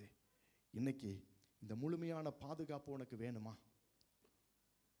 பாக்கியமானது. இன்னைக்கு இந்த முழுமையான பாதுகாப்பு உனக்கு வேணுமா?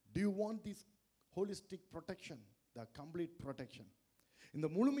 Do you want this holistic protection, the complete protection? இந்த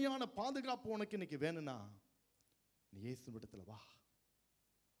முழுமையான பாதுகாப்பு உனக்கு இன்னைக்கு வேணும்னா நீ இயேசுவிடத்தில் வா.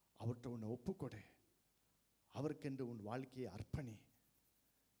 அவர்கிட்ட உன்னை ஒப்புக்கொடு. அவருக்கென்று உன் வாழ்க்கையை அர்ப்பணி.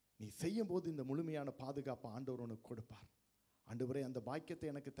 நீ செய்யும் போது இந்த முழுமையான பாதுகாப்பு ஆண்டவர் உனக்கு கொடுப்பார். ஆண்டவரே, அந்த பாக்கியத்தை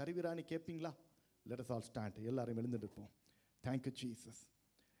எனக்கு தருவீரான்னு கேட்பீங்களா? Let us all stand. எல்லாரும் எழுந்துட்டு இருப்போம். Thank you Jesus.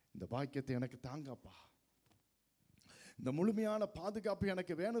 இந்த பாக்கியத்தை எனக்கு தாங்கப்பா. இந்த முழுமையான பாதுகாப்பு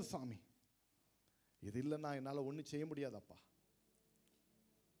எனக்கு வேணும் சாமி. இது இல்லைன்னா என்னால் ஒன்றும் செய்ய முடியாதப்பா.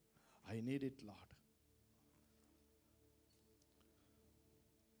 I need it Lord.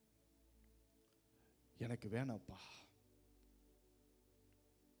 எனக்கு வேணப்பா.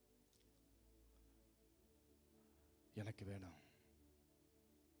 எனக்கு வேணும்.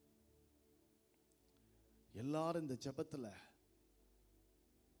 எல்லாரும் இந்த ஜெபத்துல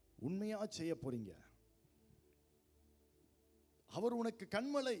உண்மையா செய்ய போறீங்க. அவர் உனக்கு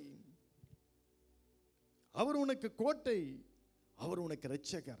கண்மலை, அவர் உனக்கு கோட்டை, அவர் உனக்கு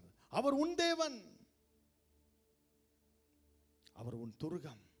இரட்சகர், அவர் உன் தேவன், அவர் உன்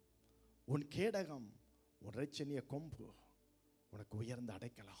துருகம், உன் கேடகம், உன் இரட்சணிய கொம்பு, உனக்கு உயர்ந்த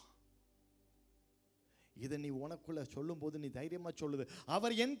அடைக்கலாம். இதை நீ உனக்குள்ள சொல்லும் போது நீ தைரியமா சொல்லுது,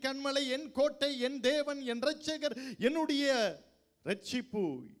 அவர் என் கண்மலை, என் கோட்டை, என் தேவன், என் இரட்சகர், என்னுடைய இரட்சிப்பு,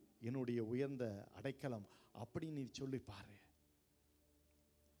 என்னுடைய உயர்ந்த அடைக்கலம். அப்படி நீ சொல்லிப்பாரு.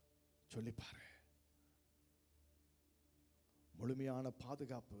 சொல்லிப்பாரு. முழுமையான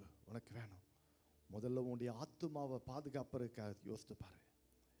பாதுகாப்பு உனக்கு வேணும். முதல்ல உன்னுடைய ஆத்துமாவை பாதுகாப்பதற்காக யோசித்து பாரு.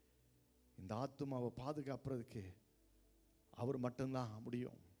 இந்த ஆத்துமாவை பாதுகாப்பதற்கு அவர் மட்டும்தான்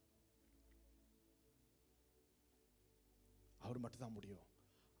முடியும். அவர் மட்டும்தான் முடியும்.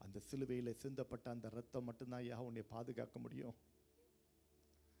 அந்த சிலுவையில் சிந்தப்பட்ட அந்த ரத்தம் மட்டும்தான் யா உன்னை பாதுகாக்க முடியும்.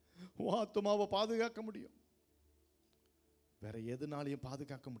 உன் ஆத்துமாவை பாதுகாக்க முடியும். வேற எதுனாலையும்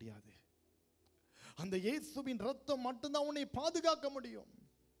பாதுகாக்க முடியாது. அந்த இயேசுவின் ரத்தம் மட்டும்தான் உன்னை பாதுகாக்க முடியும்.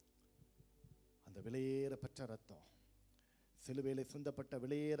 அந்த விலையேற பெற்ற ரத்தம், சிலுவையில் சிந்தப்பட்ட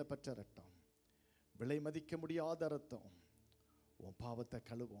விலையேற பெற்ற ரத்தம், விலை மதிக்க முடியாத ரத்தம், உன் பாவத்தை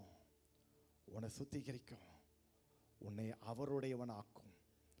கழுவும், உன்னை சுத்திகரிக்கும், உன்னை அவருடையவனாக்கும்,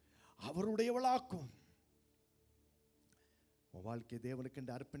 அவருடையவளாக்கும். உன் வாழ்க்கை தேவனுக்கு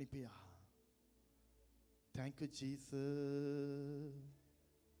என்று அர்ப்பணிப்பியா? Thank you Jesus.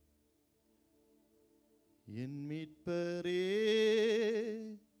 என் மீட்பரே,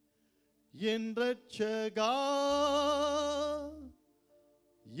 என் இரட்சகா,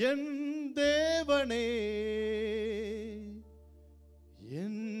 என் தேவனே,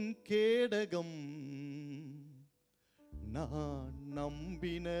 என் கேடகம், நான்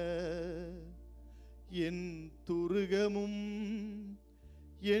நம்பின என் துருகமும்,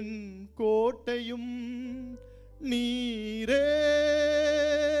 என் கோட்டையும், நீரே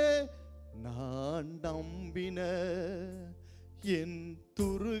நான் நம்பின என்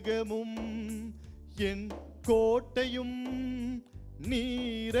துருகமும் என் கோட்டையும்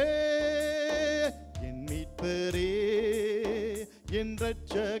நீரே என் மீட்பரே என்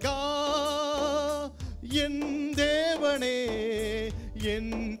இரட்சகா என் தேவனே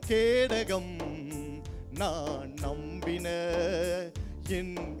என் கேடகம் நான் நம்பின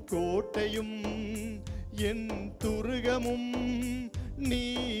என் கோட்டையும் என் துருகமும்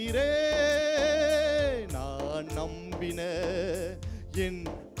நீரே நான் நம்பின என்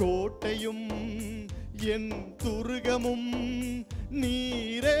கோட்டையும் என் துருகமும்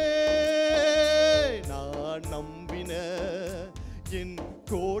நீரே நான் நம்பின என்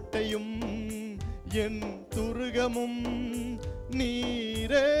கோட்டையும் என் துருகமும்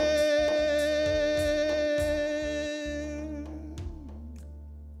நீரே.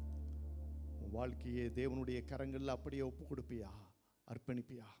 வாழ்க்கையை தேவனுடைய கரங்களில் அப்படியே ஒப்பு கொடுப்பியா,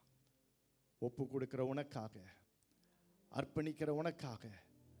 அர்ப்பணிப்பியா? ஒப்பு கொடுக்கிற உனக்காக, அர்ப்பணிக்கிற உனக்காக,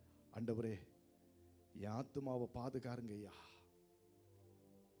 ஆண்டவரே என் ஆத்துமாவை பாதுகாருங்க ஐயா.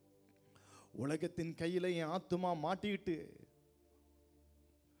 உலகத்தின் கையில என் ஆத்துமா மாட்டிட்டு,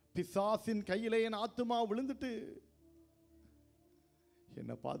 பிசாசின் கையில என் ஆத்துமா விழுந்துட்டு,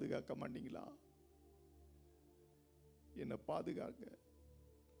 என்ன பாதுகாக்க மாட்டீங்களா? என்ன பாதுகாக்க.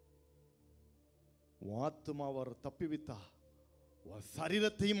 உன் ஆத்துமா அவர் தப்பி வித்தா உன்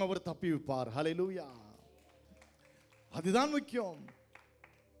சரீரத்தையும் அவர் தப்பி வைப்பார். ஹல்லேலூயா. அதுதான் முக்கியம்.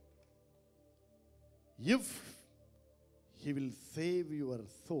 If he will save your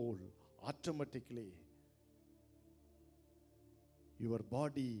soul, automatically your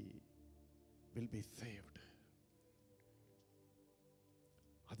body will be saved.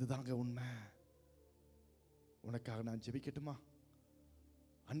 அதுதாங்க உண்மை. உனக்காக நான் ஜெபிக்கட்டுமா?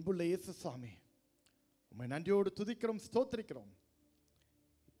 அன்புள்ள இயேசு சாமி, உம்மை நன்றியோடு துதிக்கிறோம், ஸ்தோத்திரிக்கிறோம்.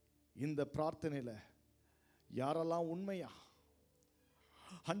 இந்த பிரார்த்தனையில யாரெல்லாம் உண்மையா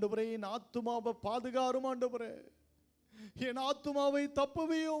ஆண்டவரே என் ஆத்துமாவை பாதுகாரும், ஆண்டவரே என் ஆத்துமாவை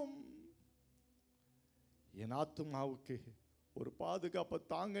தப்புவியும், என் ஆத்துமாவுக்கு ஒரு பாதுகாப்பை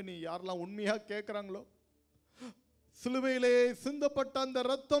தாங்க நீ யாரெல்லாம் உண்மையா கேட்கிறாங்களோ, சிலுவையிலே சிந்தப்பட்ட அந்த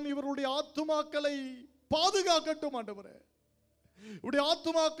ரத்தம் இவருடைய ஆத்துமாக்களை பாதுகாக்கட்டும். ஆண்டவரே இவருடைய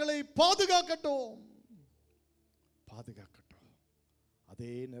ஆத்துமாக்களை பாதுகாக்கட்டும், பாதுகாக்கட்டும்.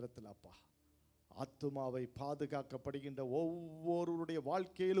 அதே நேரத்தில் அப்பா, ஆத்துமாவை பாதுகாக்கப்படுகின்ற ஒவ்வொருடைய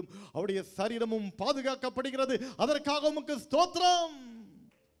வாழ்க்கையிலும் அவருடைய சரீரமும் பாதுகாக்கப்படுகிறது. அதற்காக உமக்கு ஸ்தோத்திரம்,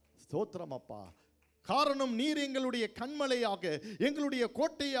 ஸ்தோத்திரம் அப்பா. காரணம் நீர் எங்களுடைய கண்மலையாக, எங்களுடைய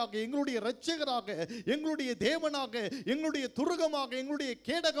கோட்டையாக, எங்களுடைய இரட்சகராக, எங்களுடைய தேவனாக, எங்களுடைய துருகமாக, எங்களுடைய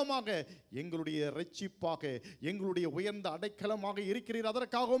கேடகமாக, எங்களுடைய இரட்சிப்பாக, எங்களுடைய உயர்ந்த அடைக்கலமாக இருக்கிறீர்.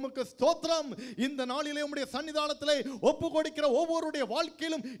 அதற்காக உமக்கு ஸ்தோத்திரம். இந்த நாளிலே உம்முடைய சன்னிதானத்திலே ஒப்பு கொடுக்கிற ஒவ்வொருடைய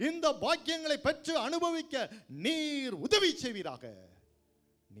வாழ்க்கையிலும் இந்த பாக்கியங்களை பெற்று அனுபவிக்க நீர் உதவி செய்வீராக.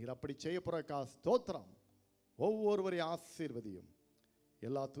 நீர் அப்படி செய்ய போறக்கா ஸ்தோத்திரம். ஒவ்வொருவரை ஆசீர்வதியும்.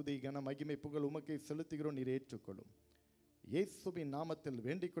 எல்லா துதி கன மகிமை புகழ் உமக்கை செலுத்துகிறோம், நீர் ஏற்றுக்கொள்ளும். இயேசுவின் நாமத்தில்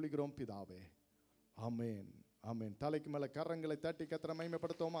வேண்டிக் கொள்கிறோம் பிதாவே, ஆமென், ஆமென். தலைக்கு மேல கரங்களை தட்டி கர்த்தரை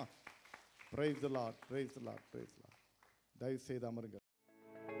மகிமைப்படுத்துவோமா? Praise the Lord, praise the Lord, praise the Lord. தயவு செய்து அமருங்கள்.